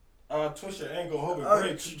 Twist your ankle, hope it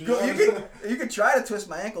breaks. You could try to twist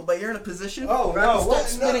my ankle, but you're in a position. Oh where no! Stop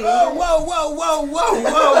spinning.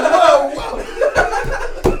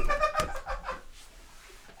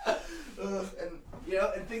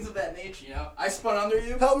 And things of that nature, I spun under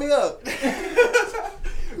you. Help me up.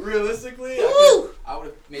 Realistically, I would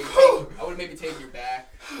have maybe taken your back.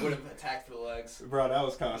 I would have attacked for the legs. Bro, that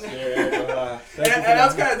was kind of scary. and that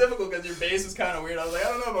was kind of difficult because your base was kind of weird. I was like, I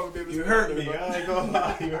don't know if I'm going to be able to. You hurt me. I ain't gonna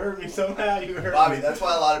lie. You hurt me somehow. Bobby, that's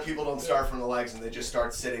why a lot of people don't start from the legs and they just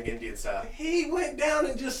start sitting Indian style. He went down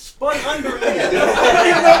and just spun under me.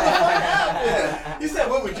 He said,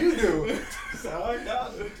 what would you do?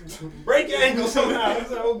 Break your ankle somehow. I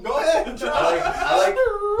said, well, go ahead and try.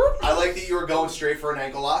 I like that you were going straight for an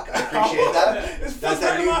ankle lock. I appreciate that. That's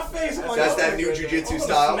that new jiu-jitsu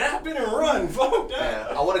style. Snap it and run. Fuck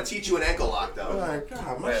that. Yeah. I want to teach you an ankle lock, though. Oh my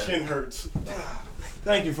God, my shin hurts.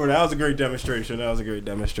 Thank you for that. That was a great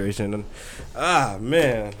demonstration.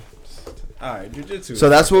 Man. All right, jiu-jitsu. So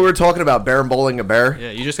that's what we're talking about, bear bowling a bear? Yeah,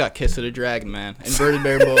 you just got Kiss of the Dragon, man. Inverted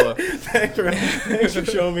bear bowler. Thanks for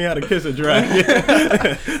showing me how to kiss a dragon.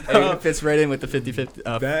 It fits right in with the 50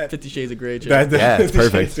 Shades of Grey joke. Yeah, it's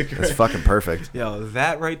perfect. It's fucking perfect. Yo,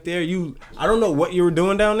 that right there, I don't know what you were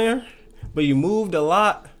doing down there, but you moved a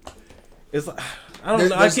lot. It's like, I don't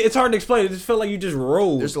know. It's hard to explain. It just felt like you just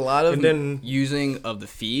rolled. There's a lot of using of the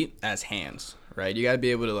feet as hands, right? You got to be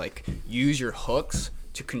able to like use your hooks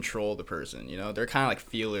to control the person. They're kind of like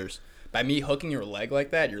feelers, by me hooking your leg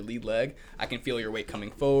like that, your lead leg, I can feel your weight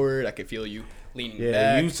coming forward. I can feel you leaning back.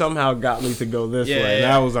 Yeah, you somehow got me to go this way. And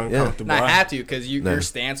that was uncomfortable. And I had to because your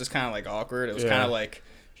stance was kind of like awkward. It was kind of like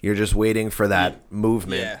you're just waiting for that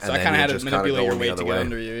movement. Yeah, so I kind of had to manipulate your weight to get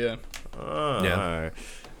under you. Yeah. All right.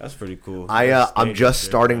 That's pretty cool. I'm just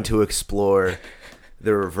starting to explore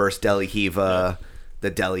the reverse Deli Hiva, the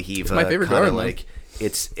Deli Hiva. It's my favorite guard, like.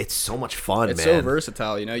 It's so much fun, it's man. It's so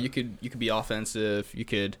versatile, you know. You could be offensive. You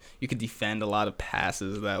could defend a lot of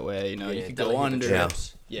passes that way. You know, you could go under.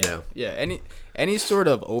 Yeah. Any sort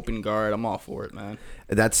of open guard, I'm all for it, man.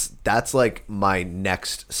 That's like my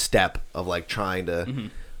next step of like trying to.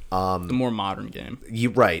 The more modern game.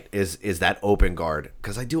 Is that open guard,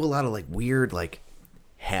 because I do a lot of like weird like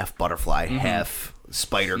half butterfly, half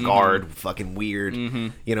spider guard, fucking weird,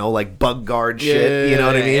 you know, like bug guard shit. You know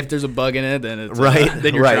what I mean? If there's a bug in it, then it's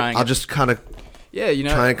then you're trying. I'll just kind of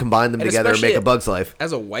try and combine them together and make a bug's life.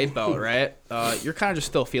 As a white belt, right? You're kind of just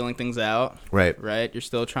still feeling things out, right? You're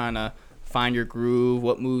still trying to find your groove,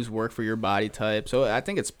 what moves work for your body type. So I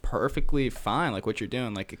think it's perfectly fine, like what you're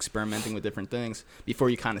doing, like experimenting with different things before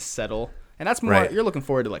you kind of settle. And that's more you're looking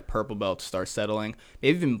forward to, like purple belt to start settling,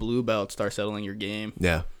 maybe even blue belt start settling your game.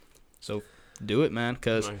 Yeah. So do it, man,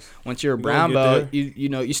 because once you're a brown belt, you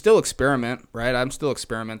know, you still experiment, right? I'm still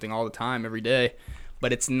experimenting all the time, every day,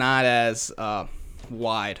 but it's not as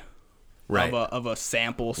wide of a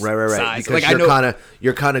sample size. Because like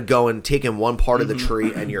you're kind of taking one part of the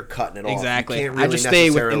tree and you're cutting it off. Exactly. You can't really I just stay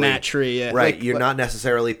within that tree. Yeah. Right. You're not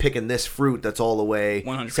necessarily picking this fruit that's all the way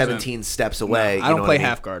 100%. 17 steps away. No, I don't play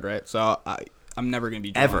half guard, right? So I'm never going to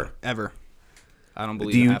be drawn. Ever. I don't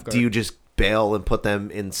believe in half guard. Do you just bail and put them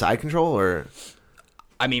in side control, or?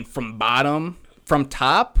 I mean, from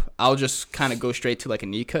top, I'll just kind of go straight to like a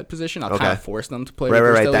knee cut position. I'll kind of force them to play.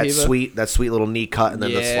 Right. That sweet little knee cut and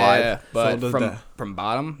then the slide. But from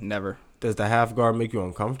bottom, never. Does the half guard make you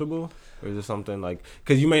uncomfortable, or is it something like,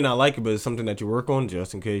 because you may not like it, but it's something that you work on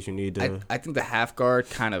just in case you need to? I think the half guard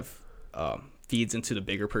kind of feeds into the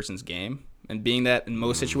bigger person's game. And being that in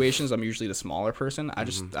most situations I'm usually the smaller person, I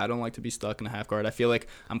don't like to be stuck in a half guard. I feel like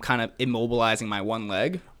I'm kind of immobilizing my one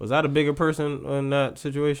leg. Was that a bigger person in that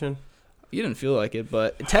situation? You didn't feel like it,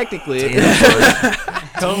 but technically,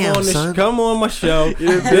 come on my show.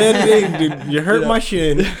 You hurt my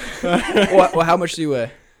shin. Well, how much do you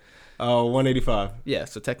weigh? 185. Yeah,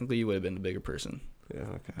 so technically you would have been the bigger person. Yeah,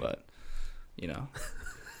 okay. But you know,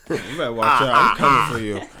 you better watch out. I'm coming for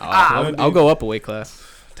you. I'll go up a weight class.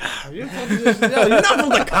 You're not from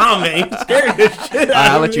the comment. You scared the shit out of me.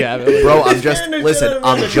 I'll let you have it. Bro, I'm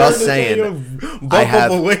just saying.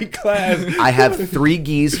 I have 3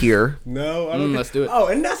 gis here. No, I don't. Let's do it. Oh,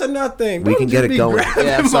 and that's another thing. We can get it going.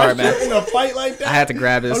 Yeah, I'm sorry, man. In a fight like that, I had to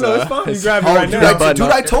grab this. Oh no, it's fine. You grab it right now. Dude,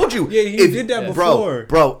 I told you. Yeah, he did that before.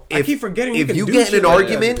 Bro, I keep forgetting. If you get in an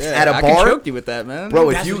argument at a bar, I can choke you with that, man. Bro,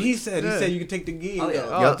 if you he said you could take the gi.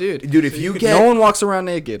 Oh, dude, if you get, no one walks around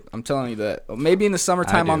naked. I'm telling you that. Maybe in the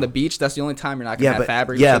summertime on the beach, that's the only time you're not gonna have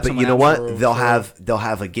fabric. Yeah, but you know what? They'll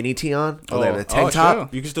have a guinea tee on. Or they have a tank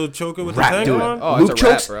top. You can still choke it with the tank on. Loop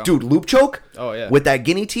chokes, dude. Loop choke. Oh yeah. With that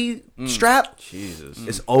guinea tee strap. Jesus.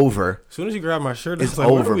 It's over. As soon as you grab my shirt, it's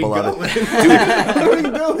over, beloved. Dude, where are we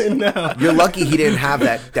going now? You're lucky he didn't have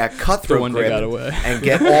that cutthroat grip and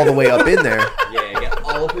get all the way up in there. Yeah, get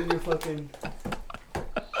all up in your fucking.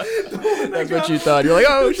 That's what you thought. You're like,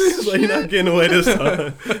 oh shit. Like, you're not getting away this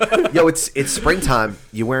time. Yo, it's springtime.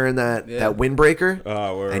 You wearing that windbreaker?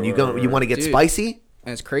 And you want to get spicy?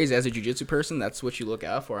 And it's crazy. As a jiu-jitsu person, that's what you look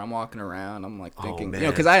out for. I'm walking around. I'm like thinking,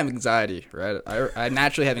 because I have anxiety, right? I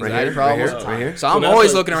naturally have anxiety problems. Right here. So I'm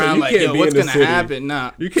always looking around like, yo, what's going to happen? Nah.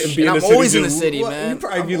 You can't be in the city. I'm always in the city, man. You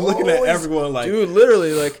probably be looking at everyone like, dude,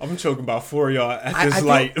 literally, like, I'm choking about 4 of y'all at this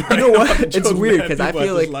light. You know what? It's weird because I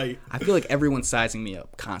feel like everyone's sizing me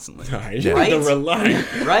up constantly. Right? You need to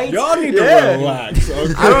relax. Right? Y'all need to relax.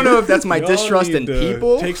 Okay? I don't know if that's my distrust in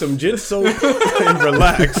people. Take some jitsu and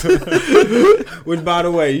relax. Which, by the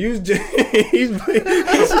way, he's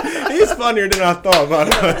funnier than I thought, by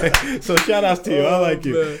the way. So shout outs to you. I like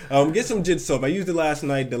you. Get some jit soap. I used it last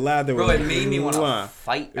night. The lather was, it made me want to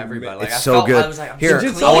fight everybody. Like, it's so good. I was like, here, I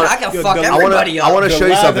can fuck everybody up. I want to show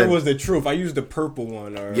you something. The lather was the truth. I used the purple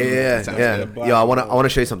one. Yeah. Yo, I want to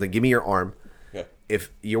show you something. Give me your arm. If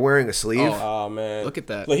you're wearing a sleeve, oh man, look at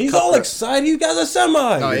that. Like, he's all excited. You guys are semi.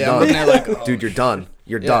 Oh yeah, I'm looking at like, dude, you're done.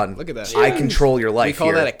 You're done. Look at that. I control your life. We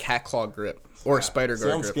call that a cat claw grip or a spider guard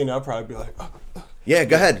grip. I'm skinny. I'll probably be like, yeah,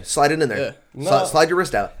 go ahead, slide it in there. Yeah. Slide your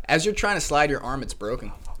wrist out. As you're trying to slide your arm, it's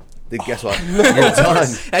broken. Then guess what? You're done.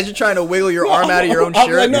 As you're trying to wiggle your arm out of your own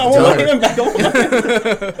shirt, I want to get him back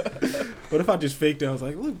on. What if I just faked it? I was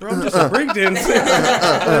like, look, bro, I'm just a breakdancer.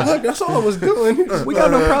 Like, look, that's all I was doing. We got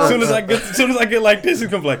no problem. As soon as I get like this, it's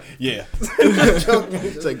gonna be like, yeah.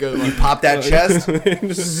 It's like you pop that chest,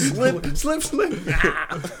 slip.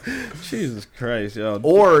 Jesus Christ, yo.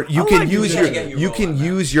 Or you can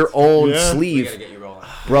use your own sleeve.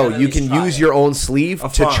 Bro, you can use your own sleeve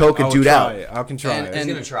to choke a dude out. I can try it. He's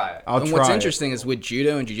gonna try it. And what's interesting is with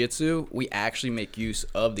judo and jiu-jitsu, we actually make use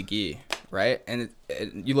of the gi, right? And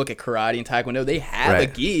you look at karate and taekwondo, they have a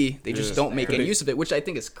gi, they just don't make any use of it, which I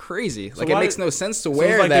think is crazy. Like, it makes no sense to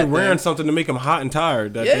wear like that. They're wearing something to make them hot and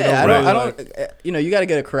tired. That I don't. You know, you got to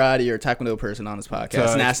get a karate or a taekwondo person on this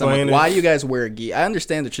podcast and ask them, like, why do you guys wear a gi? I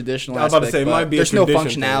understand the traditional aspect, I was about to say, it might be there's no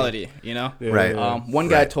functionality, you know? Right. One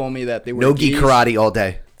guy told me that they were no gi karate all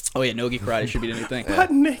day. Oh yeah, no-gi karate should be the new thing.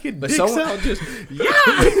 Butt naked, dicks out, just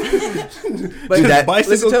But dude, that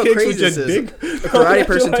bicycle listen to how kicks crazy with this your is. dick. A karate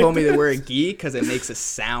person told me they wear a gi because it makes a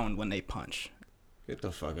sound when they punch. Get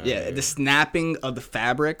the fuck out. Yeah, the snapping of the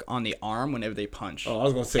fabric on the arm whenever they punch. Oh, I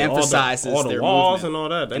was gonna say emphasizes all the their walls movement.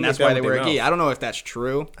 and all that, and that's why they wear a gi. I don't know if that's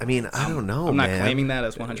true. I mean, I don't know. I'm not man. claiming that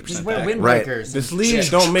as 100%. Just wear fact. windbreakers. The sleeves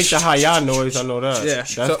don't make the hi-ya noise. I know that. Yeah,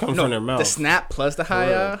 that comes from their mouth. The snap plus the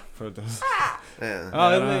hi-ya.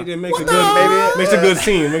 It makes a good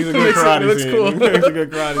scene. Makes a good karate scene. Cool. Makes a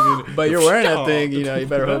good karate scene. But you're wearing that thing, you know. You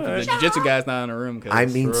better hope the jiu-jitsu guy's not in the room. I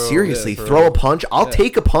mean, seriously, throw a punch. I'll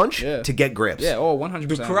take a punch to get grips. Yeah, 100%.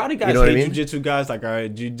 Do karate guys hate jiu-jitsu guys? Like, all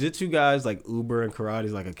right, jiu-jitsu guys like Uber and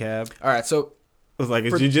karate's like a cab. All right, so it's like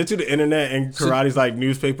is jiu-jitsu the internet and karate's like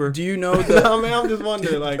newspaper. Do you know the? No, man, I'm just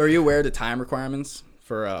wondering. Like, are you aware of the time requirements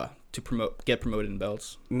for to get promoted in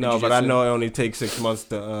belts? No, but I know it only takes 6 months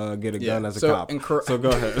to get a gun as a cop. So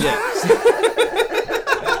go ahead.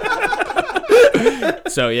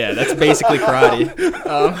 So yeah, that's basically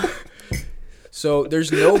karate. So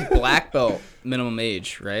there's no black belt minimum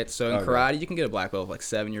age, right? So in karate, you can get a black belt like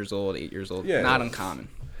 7 years old, 8 years old. Not uncommon.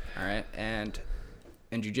 All right, and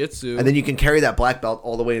in jiu-jitsu, and then you can carry that black belt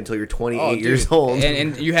all the way until you're 28 years old,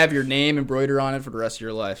 and you have your name embroidered on it for the rest of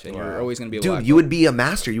your life, and you're always going to be a black belt. You would be a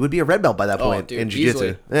master. You would be a red belt by that point in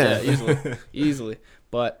jiu-jitsu. Easily.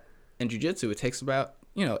 But in jiu-jitsu, it takes about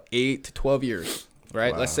 8 to 12 years,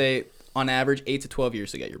 right? Wow. Let's say on average 8 to 12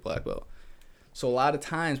 years to get your black belt. So a lot of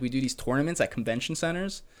times we do these tournaments at convention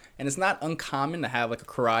centers, and it's not uncommon to have like a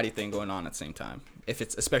karate thing going on at the same time,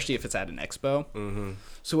 especially if it's at an expo. Mm-hmm.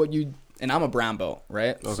 So and I'm a brown belt,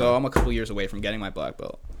 right? Okay. So I'm a couple years away from getting my black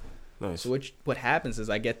belt. Nice. So what happens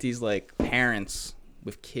is I get these like parents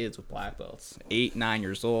with kids with black belts, 8, 9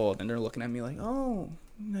 years old, and they're looking at me like, oh,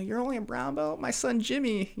 you're only a brown belt. My son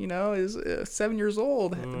Jimmy, is 7 years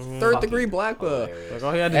old, 3rd degree black belt. Like,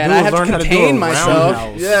 all he had to and do I was have to contain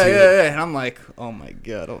myself. Yeah. And I'm like, oh my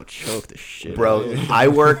god, I'll choke the shit. Bro, I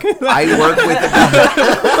work with.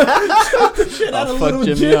 I'll fuck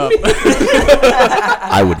Jimmy up.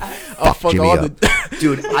 I would. I'll fuck Jimmy all up.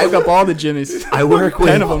 Dude, I fuck up all the Jimmies. I work with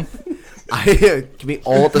 10 of them. Give me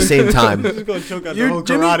all at the same time. Just gonna choke out the whole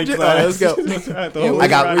karate class. Let's go. I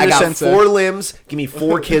got 4 limbs. Give me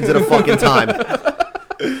 4 kids at a fucking time.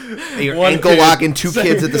 And you're ankle locking 2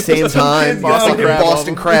 kids at the same time.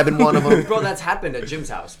 Boston crab in one of them. Bro, that's happened at Jim's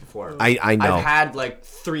house before. I know. I've had like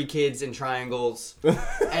 3 kids in triangles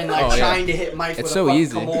and like trying to hit Mike with a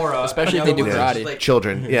easy. Kimura, especially if they do karate. Like,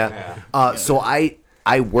 children, So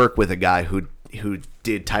I work with a guy who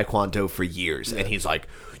did taekwondo for years, and he's like,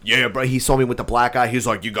 yeah, bro. He saw me with the black eye. He's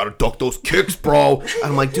like, you gotta duck those kicks, bro. And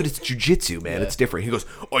I'm like, dude, it's jiu-jitsu, man. It's different. He goes,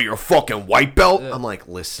 oh, you're a fucking white belt? I'm like,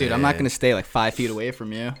 listen. Dude, I'm not gonna stay like 5 feet away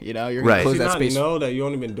from you. You're gonna close that space. You know that you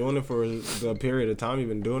only been doing it for the period of time you've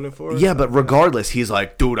been doing it for? Yeah, but regardless, he's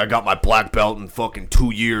like, dude, I got my black belt in fucking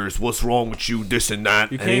 2 years. What's wrong with you? This and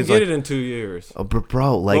that. You can't get it in 2 years. Oh,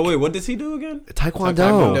 bro, like. Oh wait, what does he do again?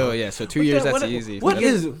 Taekwondo. Yeah. So 2 years, that's easy. What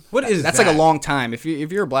is that's that? like a long time. If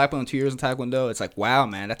you're a black belt in 2 years in Taekwondo, it's like, wow,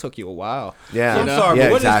 man, that took you a while. Yeah, I'm sorry,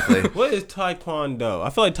 but exactly. What is Taekwondo? I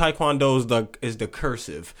feel like Taekwondo is the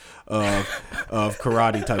cursive of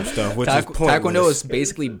karate type stuff, which is pointless. Taekwondo is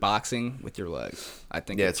basically boxing with your legs. I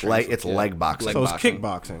think. Yeah, it's leg boxing. So it's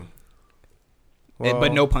kickboxing. Well,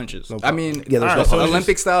 but no punches. I mean,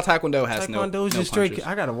 Olympic style Taekwondo has no punches. Taekwondo is just straight.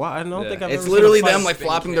 I gotta watch. I don't think I've It's ever literally seen a them like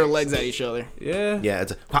flopping their legs at each other. Yeah. Yeah,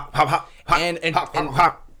 it's a hop, hop, hop, hop, and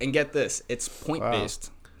hop. And get this, it's point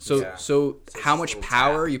based. So how much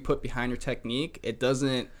power you put behind your technique, it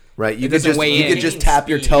doesn't. Right, you could just tap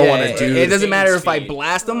your toe on a dude. It doesn't matter if I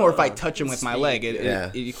blast him or if I touch him with my leg.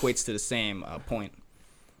 It equates to the same point.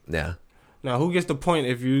 Yeah. Now, who gets the point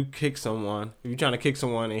if you kick someone? If you're trying to kick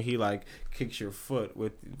someone and he like kicks your foot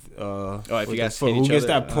with if you guys foot, who gets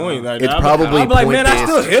that point? Like, it's probably I'm like, man, I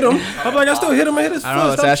point-based. still hit him. I'm like, I still hit him. I hit his foot. I don't know.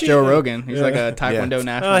 Let's Stop ask Joe cheating. Rogan. He's like a Taekwondo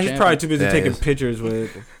national He's champion. probably too busy taking he is. pictures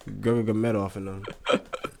with Gurgamedov and them.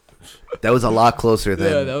 That was a lot closer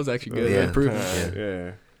than. Yeah, that was actually good. Yeah. Improvement.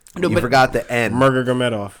 Yeah. No, you forgot the end.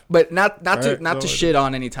 Murgagomedov. But not Right, to shit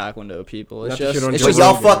on any Taekwondo people. It's Not to shit just on it's Joe just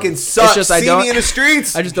y'all Rogan. fucking suck. It's just I See don't- me in the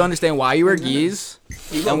streets. I just don't understand why you wear gis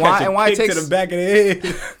and Catch a why it kick takes to the back of the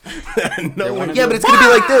head. No one Yeah, but it's gonna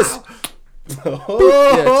be like this.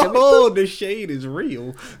 Oh, the shade is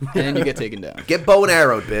real. and then you get taken down. Get bow and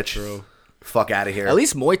arrowed, bitch. Fuck out of here. At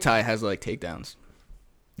least Muay Thai has like takedowns.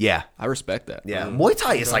 Yeah. I respect that. Yeah. Muay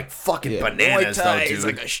Thai is like fucking bananas, Muay Thai though, dude. is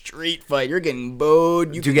like a street fight. You're getting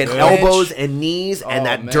bowed. You get clinch. elbows and knees and Oh,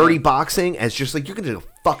 that man. dirty boxing as just like you're gonna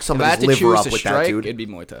fuck If I somebody's had to liver choose up to with strike, that, dude. it'd be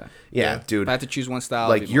Muay Thai. Yeah, dude. If I had to choose one style,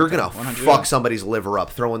 Like it'd be you're Muay Thai, gonna 100%. fuck somebody's liver up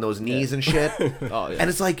throwing those knees and shit. Oh, yeah. And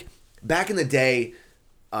it's like back in the day,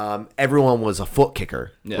 everyone was a foot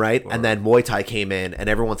kicker, Yeah. right? And then Muay Thai came in, and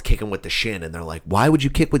everyone's kicking with the shin, and they're like, "Why would you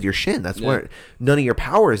kick with your shin? That's where none of your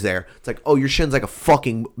power is there." It's like, "Oh, your shin's like a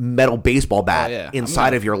fucking metal baseball bat yeah.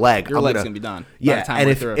 inside of your leg. Your leg's gonna be done by Yeah, the time and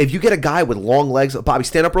we're if through. if you get a guy with long legs, Bobby,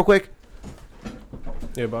 stand up real quick.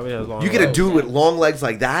 Yeah, Bobby has long You get a legs. dude with long legs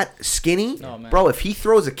like that, skinny, Oh, man. bro. If he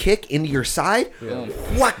throws a kick into your side,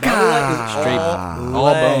 waka! Straight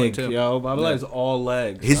all bone leg, too. yo. Bobby Light is all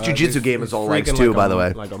legs. His jiu-jitsu He's game is all legs freaking too, like by a- the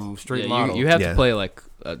way. Like a straight Yeah, model. you have Yeah. to play like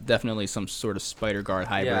definitely some sort of spider guard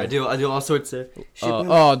hybrid. Yeah, I do all sorts of shit.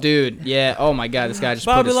 Oh, dude, yeah. Oh my God, this guy just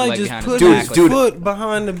put Bobby his Light leg just behind put his his back. Dude, foot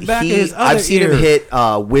behind the back of his other I've seen ear. him hit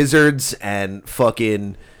wizards and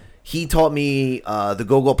fucking. He taught me the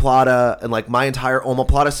Gogo Plata, and like my entire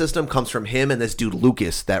omoplata system comes from him and this dude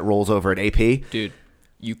Lucas that rolls over at AP. Dude,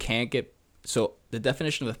 you can't get. So the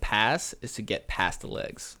definition of a pass is to get past the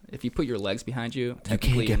legs. If you put your legs behind you,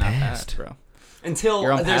 technically get you're not past. past, bro. Until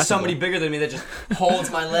You're there's unpassable. somebody bigger than me that just holds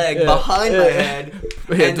my leg behind my head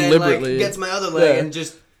Yeah, and then deliberately. like gets my other leg Yeah. and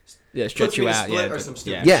just Yeah, stretch puts me you to out. split Yeah, or some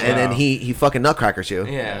stupid Yeah, shit. and then he fucking nutcrackers you.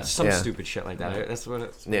 Yeah, some Yeah. stupid shit like that. That's what I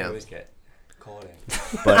Yeah. always get. Call it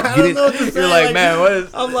in. But you didn't. You're like, man, what is?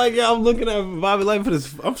 I'm like, yeah, I'm looking at Bobby Light put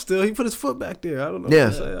his. He put his foot back there. I don't know. Yeah.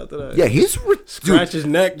 What to say after that. Yeah, he's Scratch dude, his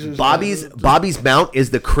neck. Just Bobby's mount is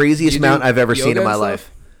the craziest You do mount I've ever seen yoga in my and stuff?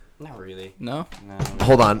 life. Not really. No.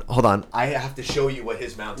 Hold on. I have to show you what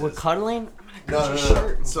his mount We're is. cuddling? No.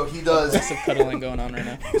 So he does. There's some cuddling going on right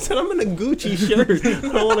now. He said, "I'm in a Gucci shirt. I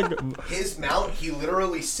don't want to go." His mount, he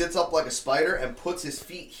literally sits up like a spider and puts his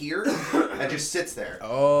feet here and just sits there.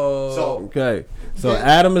 Oh. So Okay, so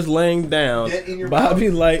Adam is laying down. Get in your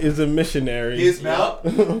Bobby Light is a missionary. his mount.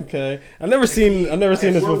 Okay, I've never seen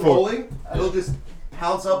this We're before. rolling. He'll just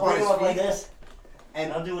pounce up on his feet. this,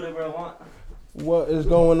 And I'll do whatever I want. What is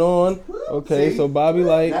going on? Okay, See? so Bobby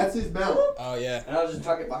Light. That's his mount. Oh yeah. And I'll just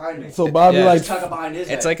tuck it behind me. So Bobby Yeah. Light. Tuck it behind his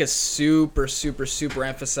It's head. like a super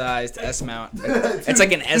emphasized S mount. It's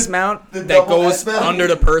like an S mount The that double goes S mount? under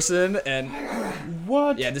the person, and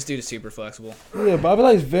What? yeah, this dude is super flexible. Yeah, Bobby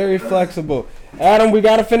Light's very flexible. Adam, we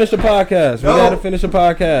gotta finish the podcast. No. We gotta finish the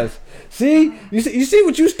podcast. See, you see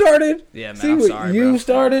what you started. Yeah, man, See I'm what sorry, you bro.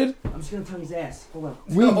 started. I'm just gonna tongue his ass. Hold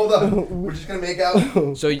on. Hold on. We're just gonna make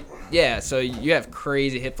out. So yeah, so you have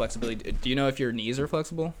crazy hip flexibility. Do you know if your knees are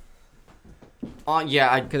flexible?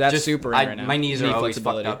 Yeah, Because that's super in right now. My knees Knee are always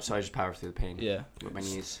flexibility. fucked up, so I just power through the pain. Yeah. With my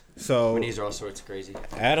knees. So My knees are all sorts of crazy.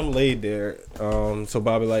 Adam laid there, so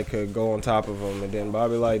Bobby Light could go on top of him, and then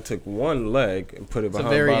Bobby Light took one leg and put it It's a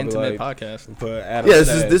behind very Bobby intimate Light podcast. and put Adam. Yeah,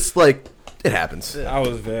 this like it happens. I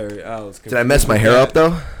was confused. Did I mess my hair up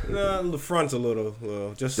though? Nah, the front's a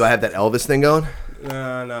little just. Do I have that Elvis thing going?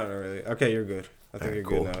 Nah, not really. Okay, you're good. I think you're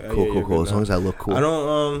Cool. good now. Cool, Yeah, cool, you're cool. good As now. long as I look cool. I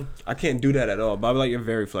don't. I can't do that at all. Bobby Light, you're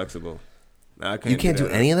very flexible. I can't You can't do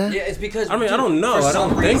that. any of that? Yeah, it's because I mean, dude, I don't know. for I don't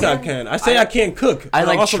some think I reason, can. I say I can't cook. I but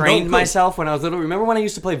like also don't trained cook. myself when I was little. Remember when I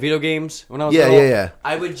used to play video games when I was Yeah, little? yeah.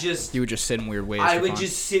 I would just You would just sit in weird ways. I for would fun.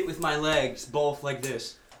 just sit with my legs both like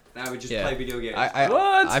this. And I would just Yeah. play video games.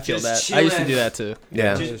 What? I feel Just that. I used to chilling. do that too.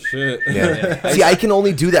 Yeah. Just- Shit. Yeah. See, I can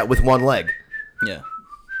only do that with one leg. Yeah.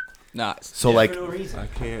 Nah. So like, for no reason. I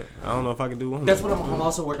can't. I don't know if I can do one. That's what I'm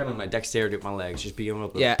also working on my dexterity with my legs. Just being able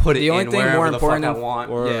to Yeah. put it the only in thing wherever more the important fuck I than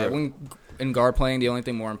want. Or- yeah, when in guard playing, the only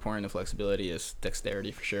thing more important than flexibility is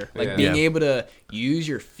dexterity for sure. Like being able to use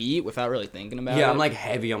your feet without really thinking about it. Yeah, I'm like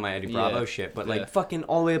heavy on my Eddie Bravo shit, but like fucking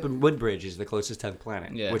all the way up in Woodbridge is the closest 10th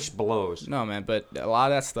planet, which blows. No, man, but a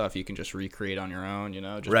lot of that stuff you can just recreate on your own,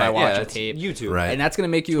 just by watching tape. YouTube. Right. And that's going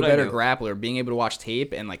to make you a better grappler, being able to watch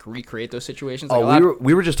tape and like recreate those situations. Like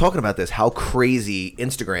we were just talking about this, how crazy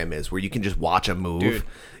Instagram is, where you can just watch a move. Dude.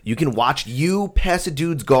 You can watch you pass a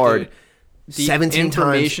dude's guard 17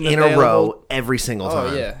 times in a row every single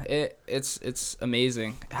time. Oh yeah, it's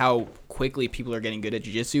amazing how quickly people are getting good at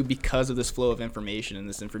jiu-jitsu because of this flow of information and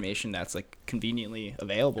this information that's like conveniently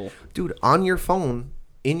available. Dude, on your phone,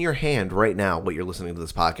 in your hand right now, what you're listening to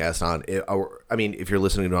this podcast on, if you're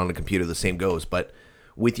listening to it on a computer, the same goes, but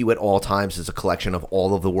with you at all times is a collection of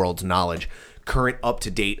all of the world's knowledge, current, up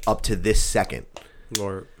to date, up to this second.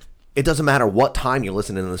 Lord. It doesn't matter what time you're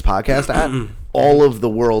listening to this podcast at, all of the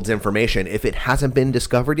world's information, if it hasn't been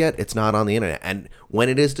discovered yet, it's not on the internet. And when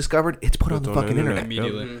it is discovered, it's put on the fucking internet.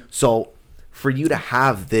 Immediately. So for you to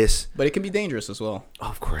have this... But it can be dangerous as well. Oh,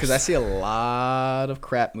 of course. Because I see a lot of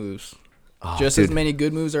crap moves. Just as many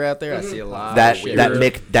good moves are out there, I see a lot that of shit. That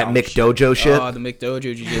Mick Dojo shit. Oh, the Mick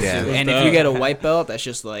Dojo jiu-jitsu. Yeah. And if you get a white belt that's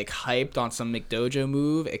just like hyped on some Mick Dojo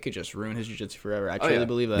move, it could just ruin his jiu-jitsu forever. I truly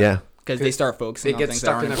believe that. Yeah. Because they start focusing on things that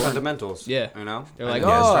aren't in their important. fundamentals. Yeah. You know? They're like,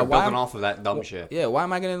 start building off of that dumb shit. Yeah, why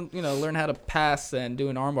am I going to learn how to pass and do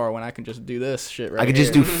an armbar when I can just do this shit right I could here?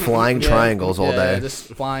 just do flying triangles all day. Just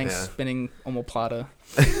flying, spinning omoplata.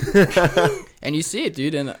 And you see it,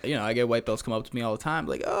 dude. And, I get white belts come up to me all the time.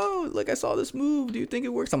 Like, oh, look, I saw this move. Do you think it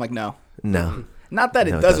works? I'm like, no. No. Not that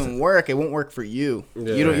it doesn't work. It won't work for you.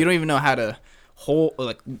 Yeah, you don't even know how to hold,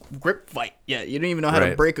 like, grip fight. Yeah, you don't even know how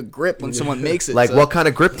to break a grip when someone makes it. Like, what kind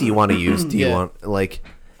of grip do you want to use? Do you want, like,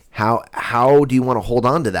 how do you want to hold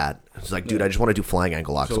on to that? It's like, dude, I just want to do flying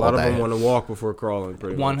ankle locks all day. A lot of them want to walk before crawling,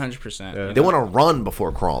 pretty much. 100%. Yeah. They want to run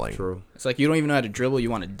before crawling. True. It's like you don't even know how to dribble. You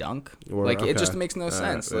want to dunk. It just makes no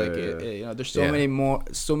sense. There's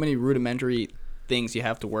so many rudimentary things you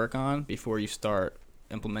have to work on before you start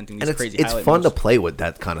implementing these crazy highlight it's fun moves. to play with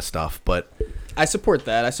that kind of stuff, but I support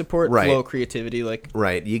that. I support flow, creativity, like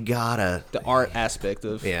you gotta the art aspect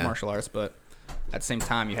of martial arts, but at the same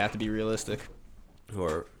time you have to be realistic.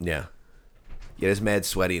 Yeah, it's mad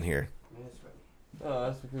sweaty in here. Oh,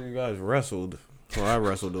 that's because you guys wrestled. Well, I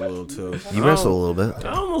wrestled a little too. You wrestled a little bit.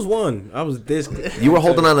 I almost won. I was this. You were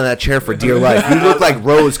holding on to that chair for dear life. You look like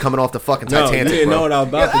Rose coming off the fucking Titanic. You didn't bro. know what I was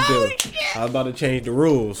about to do. I was about to change the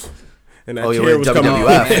rules. And that you chair were was WWF.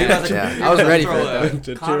 coming Yeah. I was ready for it.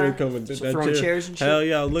 The chair coming. Throwing chairs and shit. Hell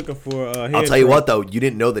yeah, I was looking for. I'll tell you what though, you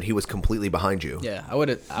didn't know that he was completely behind you. Yeah, I would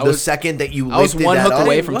have. The second that you I was lifted one that hook up,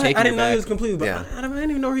 away from taking I didn't it know back. he was completely. But Yeah. I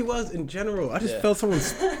didn't even know who he was in general. I just felt someone.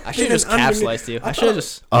 I should have just calf sliced you. I should have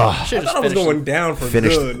just. I thought I was going down for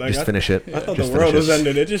good. Like, finish it. I thought Just the world finish was it.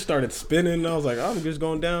 ended. It just started spinning. And I was like, I'm just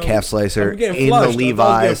going down. Calf slicer I'm getting in the flushed. I was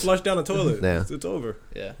Levi's. getting flushed down the toilet. Yeah. It's over.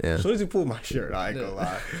 Yeah. As soon as he pulled my shirt, I ain't gonna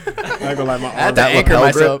lie. I ain't gonna lie. My I had arm. to anchor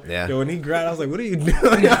myself. Yeah. Yo, when he grabbed, I was like, "What are you doing?"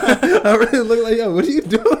 I really looked like, "Yo, what are you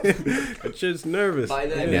doing?" I'm just nervous.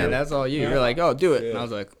 Yeah, that's all you. You're like, oh, do it. And I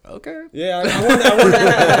was like, okay. Yeah, I wanted. I was like,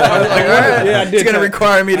 all right. Yeah, I did. It's gonna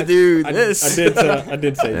require me to do this. I did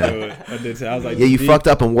say do it. I did say. I was like, Yeah, you fucked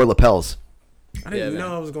up and wore lapels. I didn't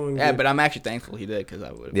know I was going. Yeah, but I'm actually thankful he did because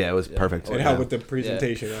I would. Yeah, it was perfect. And how with the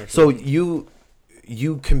presentation? Actually. So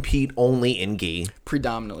you compete only in gi.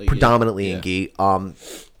 Predominantly in gi.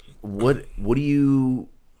 What do you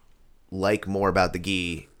like more about the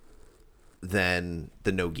gi than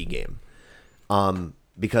the no gi game?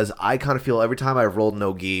 Because I kind of feel every time I've rolled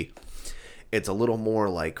no gi, it's a little more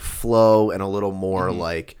like flow and a little more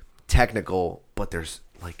like technical, but there's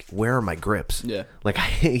like, where are my grips? Yeah. Like,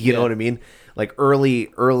 you know what I mean? Like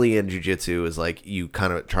early in jiu-jitsu is like you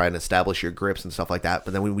kind of try and establish your grips and stuff like that.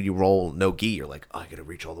 But then when you roll no gi, you're like, oh, I got to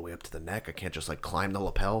reach all the way up to the neck. I can't just like climb the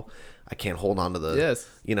lapel. I can't hold on to the,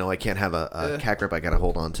 I can't have a cat grip. I got to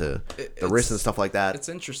hold on to the wrist and stuff like that. It's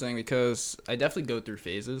interesting because I definitely go through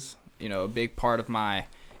phases. A big part of my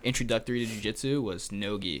introductory to jiu-jitsu was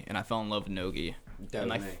no-gi, and I fell in love with no-gi.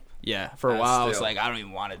 For a while, I was like, I don't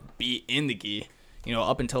even want to be in the gi.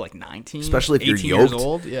 Up until like 19, especially if you're 18 yoked. years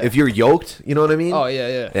old. Yeah. If you're yoked, you know what I mean? Oh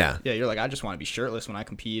yeah. Yeah. You're like, I just want to be shirtless when I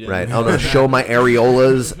compete. Right. I want to show my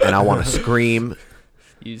areolas, and I want to scream.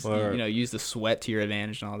 Use the sweat to your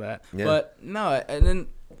advantage and all that. Yeah. But no, and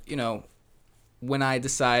then when I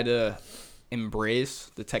decide to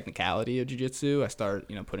embrace the technicality of jiu-jitsu, I start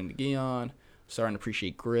putting the gi on, starting to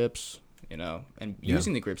appreciate grips, and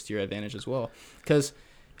using the grips to your advantage as well. Because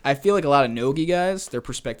I feel like a lot of no-gi guys, their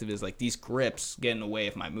perspective is like these grips get in the way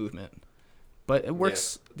of my movement. But it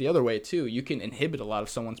works the other way too. You can inhibit a lot of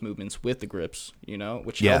someone's movements with the grips,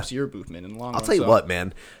 which helps your movement in the long run. I'll tell you what,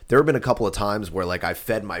 man. There have been a couple of times where like I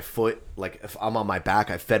fed my foot, like if I'm on my back,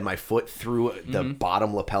 I fed my foot through the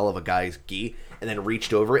bottom lapel of a guy's gi and then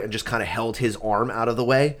reached over it and just kind of held his arm out of the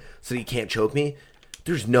way so that he can't choke me.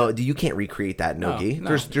 You can't recreate that no-gi.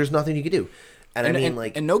 No. There's nothing you can do.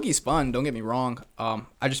 And no-gi's fun, don't get me wrong.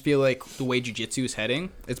 I just feel like the way jiu-jitsu is heading,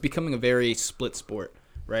 it's becoming a very split sport.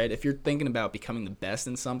 Right, if you're thinking about becoming the best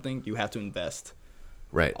in something, you have to invest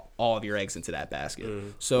all of your eggs into that basket.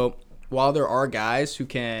 So while there are guys who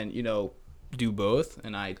can, do both,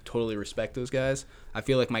 and I totally respect those guys, I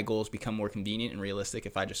feel like my goals become more convenient and realistic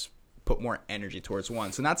if I just put more energy towards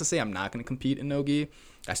one. So not to say I'm not going to compete in no-gi.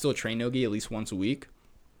 I still train no-gi at least once a week,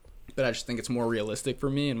 but I just think it's more realistic for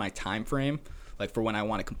me in my time frame, like for when I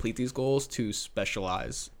want to complete these goals, to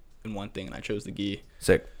specialize in one thing, and I chose the gi.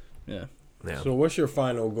 Sick. Yeah. Yeah. So what's your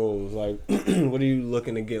final goals? Like, what are you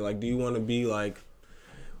looking to get? Like, do you want to be like,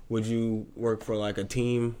 would you work for like a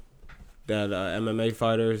team that MMA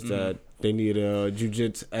fighters that they need a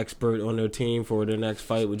jiu-jitsu expert on their team for their next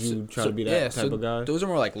fight? Would you try to be that type of guy? Those are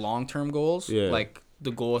more like long-term goals. Yeah. Like the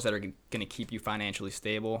goals that are going to keep you financially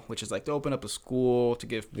stable, which is like to open up a school, to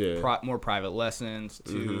give more private lessons,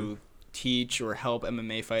 to teach or help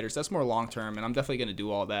MMA fighters. That's more long term, and I'm definitely going to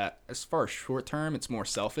do all that. As far as short term, it's more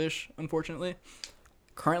selfish, unfortunately.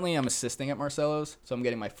 Currently, I'm assisting at Marcelo's, so I'm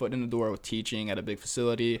getting my foot in the door with teaching at a big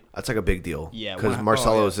facility. That's like a big deal. Yeah, because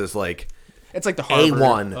Marcelo's is like, it's like the Harvard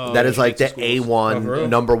A1. That is like the A1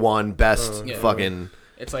 number one best fucking.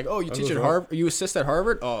 It's like, oh, you teach at Harvard, you assist at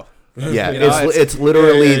Harvard. Oh, yeah, it's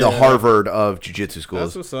literally the Harvard of jiu-jitsu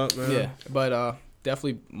schools. That's what's up, man. Yeah, but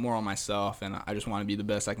definitely more on myself, and I just want to be the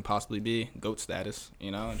best I can possibly be. GOAT status,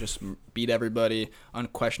 just beat everybody,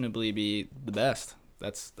 unquestionably be the best.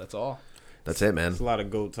 That's all. That's it, man. It's a lot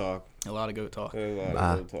of GOAT talk. A lot of GOAT talk. A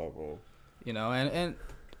lot of GOAT talk, bro. And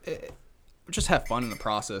just have fun in the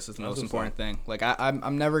process is the most important thing. Like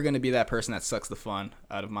I'm never gonna be that person that sucks the fun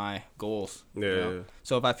out of my goals. Yeah.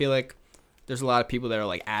 So if I feel like there's a lot of people that are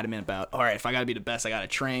like adamant about, all right, if I gotta be the best, I gotta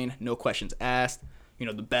train, no questions asked.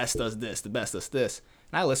 The best does this, the best does this.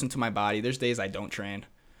 And I listen to my body. There's days I don't train.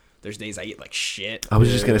 There's days I eat like shit. I was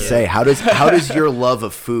just going to say, how does your love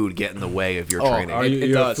of food get in the way of your training? Are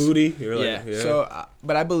you a foodie? You're yeah. So,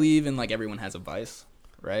 but I believe in like everyone has a vice,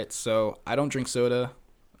 right? So I don't drink soda.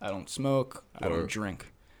 I don't smoke. I don't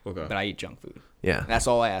drink. Okay. But I eat junk food. Yeah. That's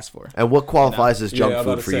all I ask for. And what qualifies as junk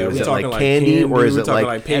food for you? Is it like candy or is it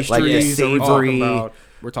like savory?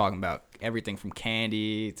 We're talking about everything from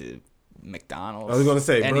candy to McDonald's. I was going to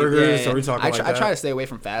say burgers. Are we talking like that? I try to stay away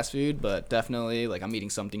from fast food, but definitely like I'm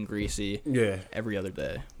eating something greasy. Yeah. Every other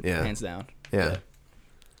day. Yeah. Hands down. Yeah.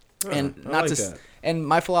 And not to. And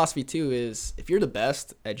my philosophy too is if you're the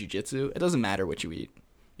best at jiu-jitsu, it doesn't matter what you eat.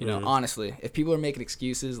 Honestly, if people are making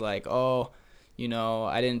excuses like, oh,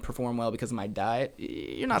 I didn't perform well because of my diet,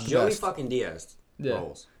 you're not the best. Joey fucking Diaz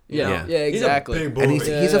rolls. Yeah, exactly. He's a big boy. And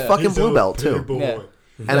he's a fucking blue belt too. Yeah.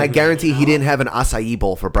 And I guarantee he didn't have an acai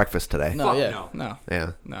bowl for breakfast today. No.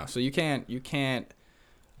 Yeah. No. So you can't,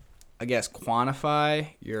 I guess, quantify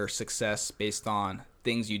your success based on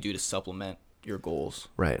things you do to supplement your goals.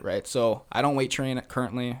 Right. So I don't weight train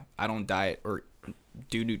currently. I don't diet or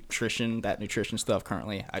do nutrition stuff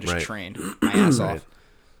currently. I just train my ass off.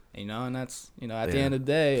 And that's, at the end of the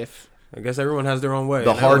day, if I guess everyone has their own way.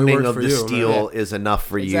 The hardening of the steel is enough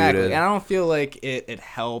for you to... And I don't feel like it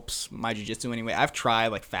helps my jiu-jitsu anyway. I've tried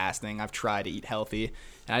like fasting. I've tried to eat healthy.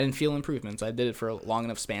 And I didn't feel improvements. I did it for long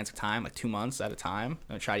enough spans of time, like 2 months at a time.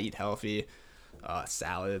 I tried to eat healthy,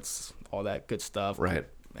 salads, all that good stuff. Right.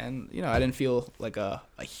 And, I didn't feel like a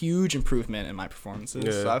huge improvement in my performances.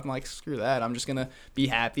 Yeah. So I'm like, screw that. I'm just going to be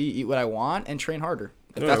happy, eat what I want, and train harder.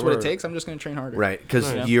 If that's what it takes, I'm just going to train harder. Right,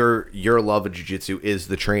 because your love of jiu-jitsu is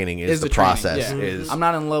the training, is the process. Yeah. I'm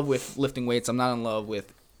not in love with lifting weights. I'm not in love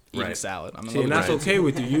with eating salad. I'm in love and that's okay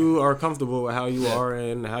with you. You are comfortable with how you are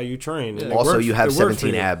and how you train. And also, you have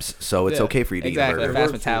 17 abs, so it's okay for you to eat a burger.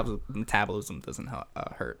 Fast metabolism doesn't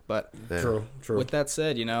hurt. But True. With that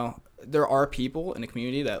said, there are people in the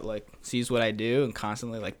community that like sees what I do and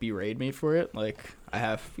constantly like berate me for it. Like I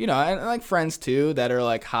have, and like friends too that are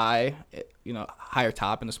like higher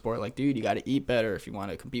top in the sport. Like, dude, you got to eat better if you want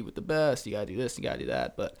to compete with the best. You got to do this, you got to do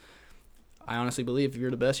that. But I honestly believe if you're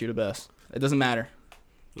the best, you're the best. It doesn't matter.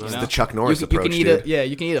 It's the Chuck Norris approach, you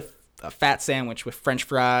can eat a fat sandwich with French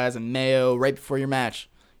fries and mayo right before your match.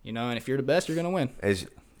 And if you're the best, you're gonna win.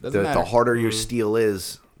 The harder your steel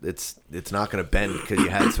is, it's not gonna bend because you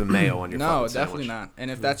had some mayo on your No, definitely not. And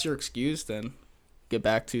if that's your excuse, then get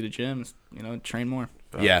back to the gym. Train more.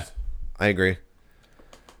 Yeah, I agree.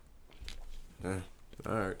 Yeah.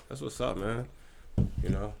 All right, that's what's up, man. You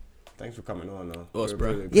know, thanks for coming on, though. Us,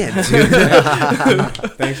 bro. Really yeah, dude.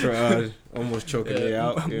 Thanks for almost choking me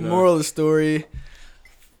out. You know? Moral of the story: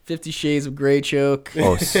 50 Shades of Grey choke.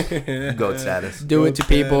 Oh, goat status. Do it to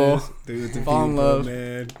people. Do it to Fall in love,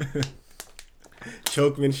 man.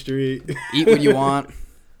 Chokeman Street. Eat what you want.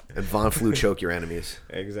 And Von Flu choke your enemies.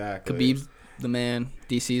 Exactly. Khabib's the man.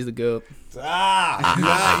 DC's the goat.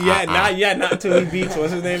 Not yet. Not until he beats.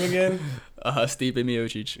 What's his name again? Stipe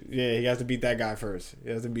Miocic. Yeah, he has to beat that guy first. He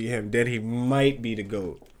has to beat him. Then he might be the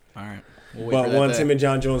GOAT. All right. But once him and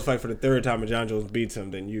John Jones fight for the third time and John Jones beats him,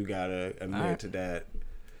 then you gotta admit to that.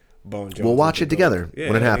 Bone Jones. We'll watch it together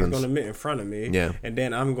when it happens. He's gonna admit in front of me. Yeah. And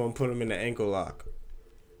then I'm gonna put him in the ankle lock.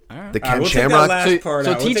 The Ken Shamrock.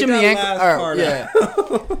 So teach him the ankle.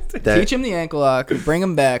 Teach him the ankle lock. Bring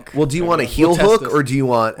him back. Well, do you want a heel hook or do you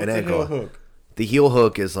want an ankle hook? The heel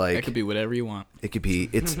hook is like it could be whatever you want. It could be.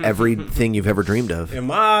 It's everything you've ever dreamed of. In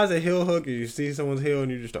my eyes, a heel hook is you see someone's heel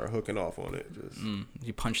and you just start hooking off on it.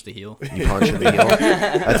 You punch the heel. You punch the heel.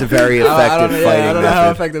 That's a very effective fighting method. I don't know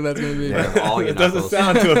how effective that's gonna be. Yeah. It doesn't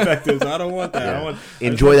sound too effective, so I don't want that. Yeah.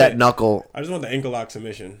 Enjoy that knuckle. I just want the ankle lock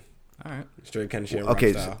submission. All right. Straight Ken Shamrock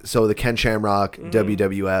style. So the Ken Shamrock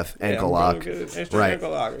WWF ankle lock. Right. Ankle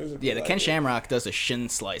lock. Yeah, the Ken Shamrock does a shin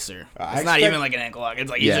slicer. It's not even like an ankle lock. It's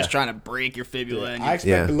like he's just trying to break your fibula. I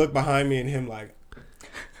expect to look behind me and him like.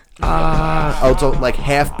 So like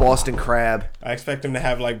half Boston Crab. I expect him to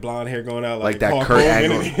have like blonde hair going out like that Hulk Kurt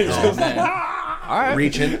Hogan. Angle. Oh, man. All right.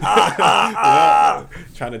 Reaching.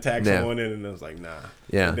 Trying to tag someone in and I was like, nah.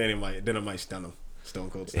 Yeah. And then I might stun him.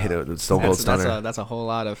 Stone Cold style. Hit it with Stone Cold Stunner. That's a whole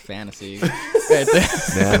lot of fantasy right there.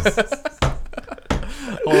 Yeah.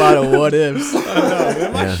 A whole lot of what ifs. I know,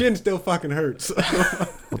 man. My shin still fucking hurts.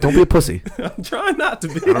 Well, don't be a pussy. I'm trying not to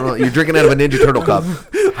be. I don't know. You're drinking out of a Ninja Turtle cup.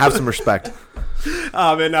 Have some respect.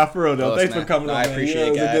 Oh man, not for real though. Thanks man. for coming on. I appreciate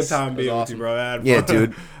it, was guys. a good time being with you, bro. Yeah,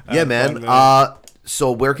 dude. Yeah, man.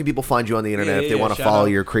 So where can people find you on the internet if they want to follow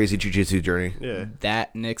your crazy jiu-jitsu journey? Yeah.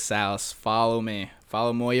 That Nick Salas. Follow me.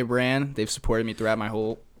 Follow Moya Brand. They've supported me throughout my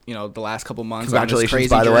whole, the last couple months. Congratulations, on this crazy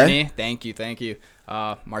by the journey. way. Thank you.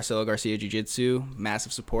 Marcelo Garcia Jiu-Jitsu.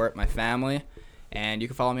 Massive support. My family. And you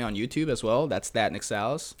can follow me on YouTube as well. That's That Nick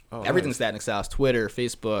Salas. Everything's That Nick Salas. Twitter,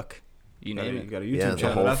 Facebook. You name it. You got a YouTube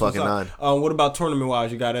channel. The whole fucking nine. What about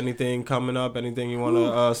tournament-wise? You got anything coming up? Anything you want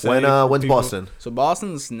to say? When's Boston? So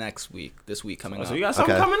Boston's next week. This week coming up. So you got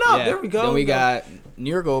something coming up. Yeah. There we go. Then we got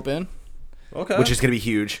New York Open. Okay. Which is gonna be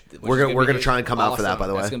huge. We're gonna try and come out for that, by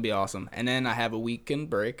the way. That's gonna be awesome. And then I have a weekend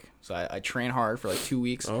break, so I train hard for like 2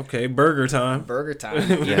 weeks. Okay, burger time.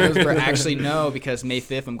 Actually, no, because May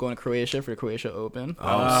 5th I'm going to Croatia for the Croatia Open.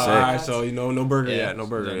 Oh, sick. All right, so no burger yet. No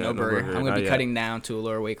burger. No burger. I'm gonna be cutting down to a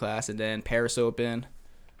lower weight class, and then Paris Open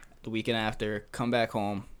the weekend after. Come back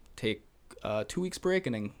home, take 2 weeks break,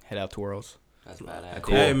 and then head out to Worlds. That's badass.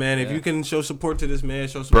 Cool. Hey man, if you can show support to this man,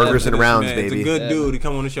 show support. Burgers to and this rounds, man. baby. He's a good dude. He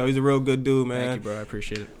come on the show. He's a real good dude, man. Thank you, bro. I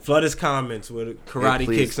appreciate it. Flood his comments with karate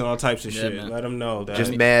kicks and all types of shit. Man. Let him know that.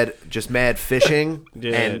 Just mad fishing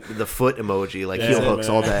and the foot emoji, like heel hooks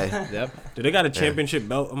all day. Yep. Do they got a championship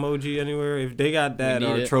belt emoji anywhere? If they got that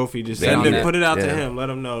or a trophy, just send send it. it. Put it out to him.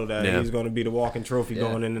 Let him know that he's going to be the walking trophy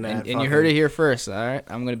going in that. And you heard it here first. All right,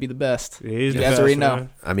 I'm going to be the best. He's you guys already know.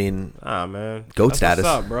 I mean, man, goat status.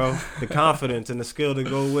 What's up, bro? The confidence and the skill to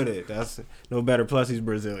go with it. That's no better. Plus, he's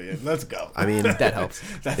Brazilian. Let's go. I mean, that helps.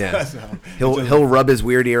 That's he'll rub his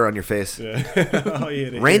weird ear on your face.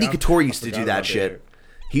 Yeah. Randy Couture used to do that shit.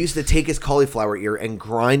 He used to take his cauliflower ear and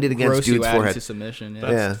grind it against dude's forehead. Into submission.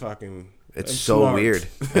 That's fucking. It's so smart. weird.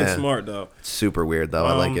 It's smart though. It's super weird though.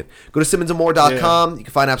 I like it. Go to simmonsandmore.com. You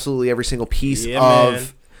can find absolutely every single piece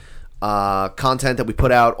of content that we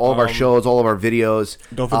put out, all of our shows, all of our videos.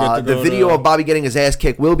 Don't forget the video of Bobby getting his ass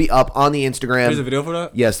kicked will be up on the Instagram. There's a video for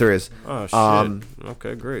that? Yes, there is. Oh shit.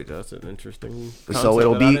 Okay, great. That's an interesting. So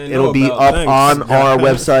it'll be up on our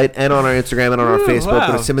website and on our Instagram and on our Facebook.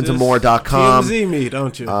 Wow. Go to simmonsandmore.com. TMZ me,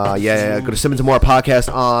 don't you? Go to Simmons and More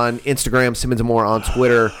Podcast on Instagram, Simmons and More on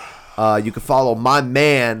Twitter. You can follow my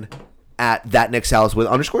man at That Nick Salas with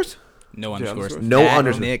underscores. No underscores. No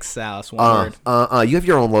underscores. Nick Salas. One word. You have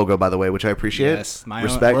your own logo, by the way, which I appreciate. Yes, my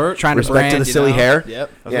respect. own. Trying to respect brand, to the silly hair.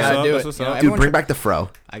 Yep. Yeah, do it. Dude, bring back the fro.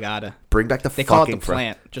 I gotta bring back the. They call it the fro.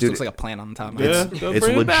 plant. Just looks like a plant on the top of my head. head. It's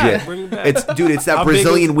legit. It's that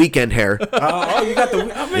Brazilian weekend hair. Oh, you got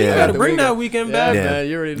the. I mean, you gotta bring that weekend back. Yeah,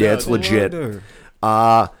 you already know. Yeah, it's legit.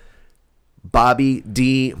 Bobby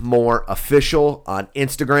D Moore official on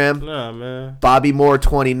Instagram. Nah, man. Bobby Moore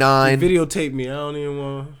 29. Videotape me. I don't even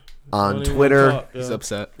want. on Twitter. He's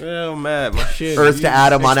upset. Yeah, I'm mad. My shit. Earth to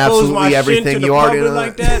Adam on absolutely everything. You already know.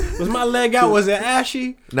 Like that. Was my leg out? Was it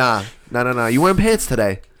ashy? Nah. You wearing pants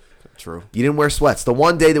today. True. You didn't wear sweats. The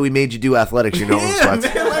one day that we made you do athletics, you know, in sweats.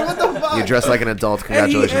 Man, like, what the fuck? You dressed like an adult.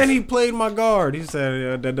 Congratulations. And he played my guard. He said,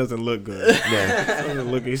 yeah, that doesn't look good.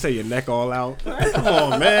 Yeah. He said your neck all out. Come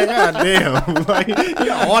on, man. Goddamn. Like, you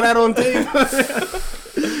got all that on tape.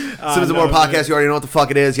 Simmons and More podcast. You already know what the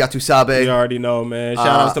fuck it is. Yatu Sabe. You already know, man. Shout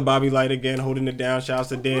outs to Bobby Light again, holding it down. Shout outs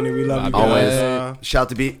to Danny. We love you guys. Always.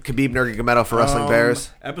 Shout out to Khabib Nurmagomedov for Wrestling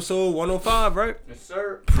Bears. Episode 105, right? Yes,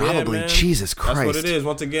 sir. Probably. Yeah, Jesus Christ. That's what it is.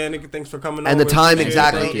 Once again, Nick, thanks for coming on. And the time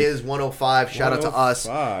exactly is 105. Shout out to us.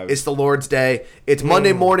 It's the Lord's Day. It's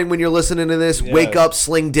Monday morning when you're listening to this. Yes. Wake up,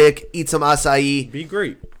 sling dick, eat some acai. Be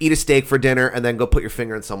great. Eat a steak for dinner, and then go put your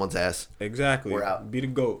finger in someone's ass. Exactly. We're out. Be the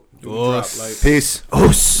GOAT. Peace.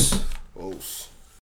 Os.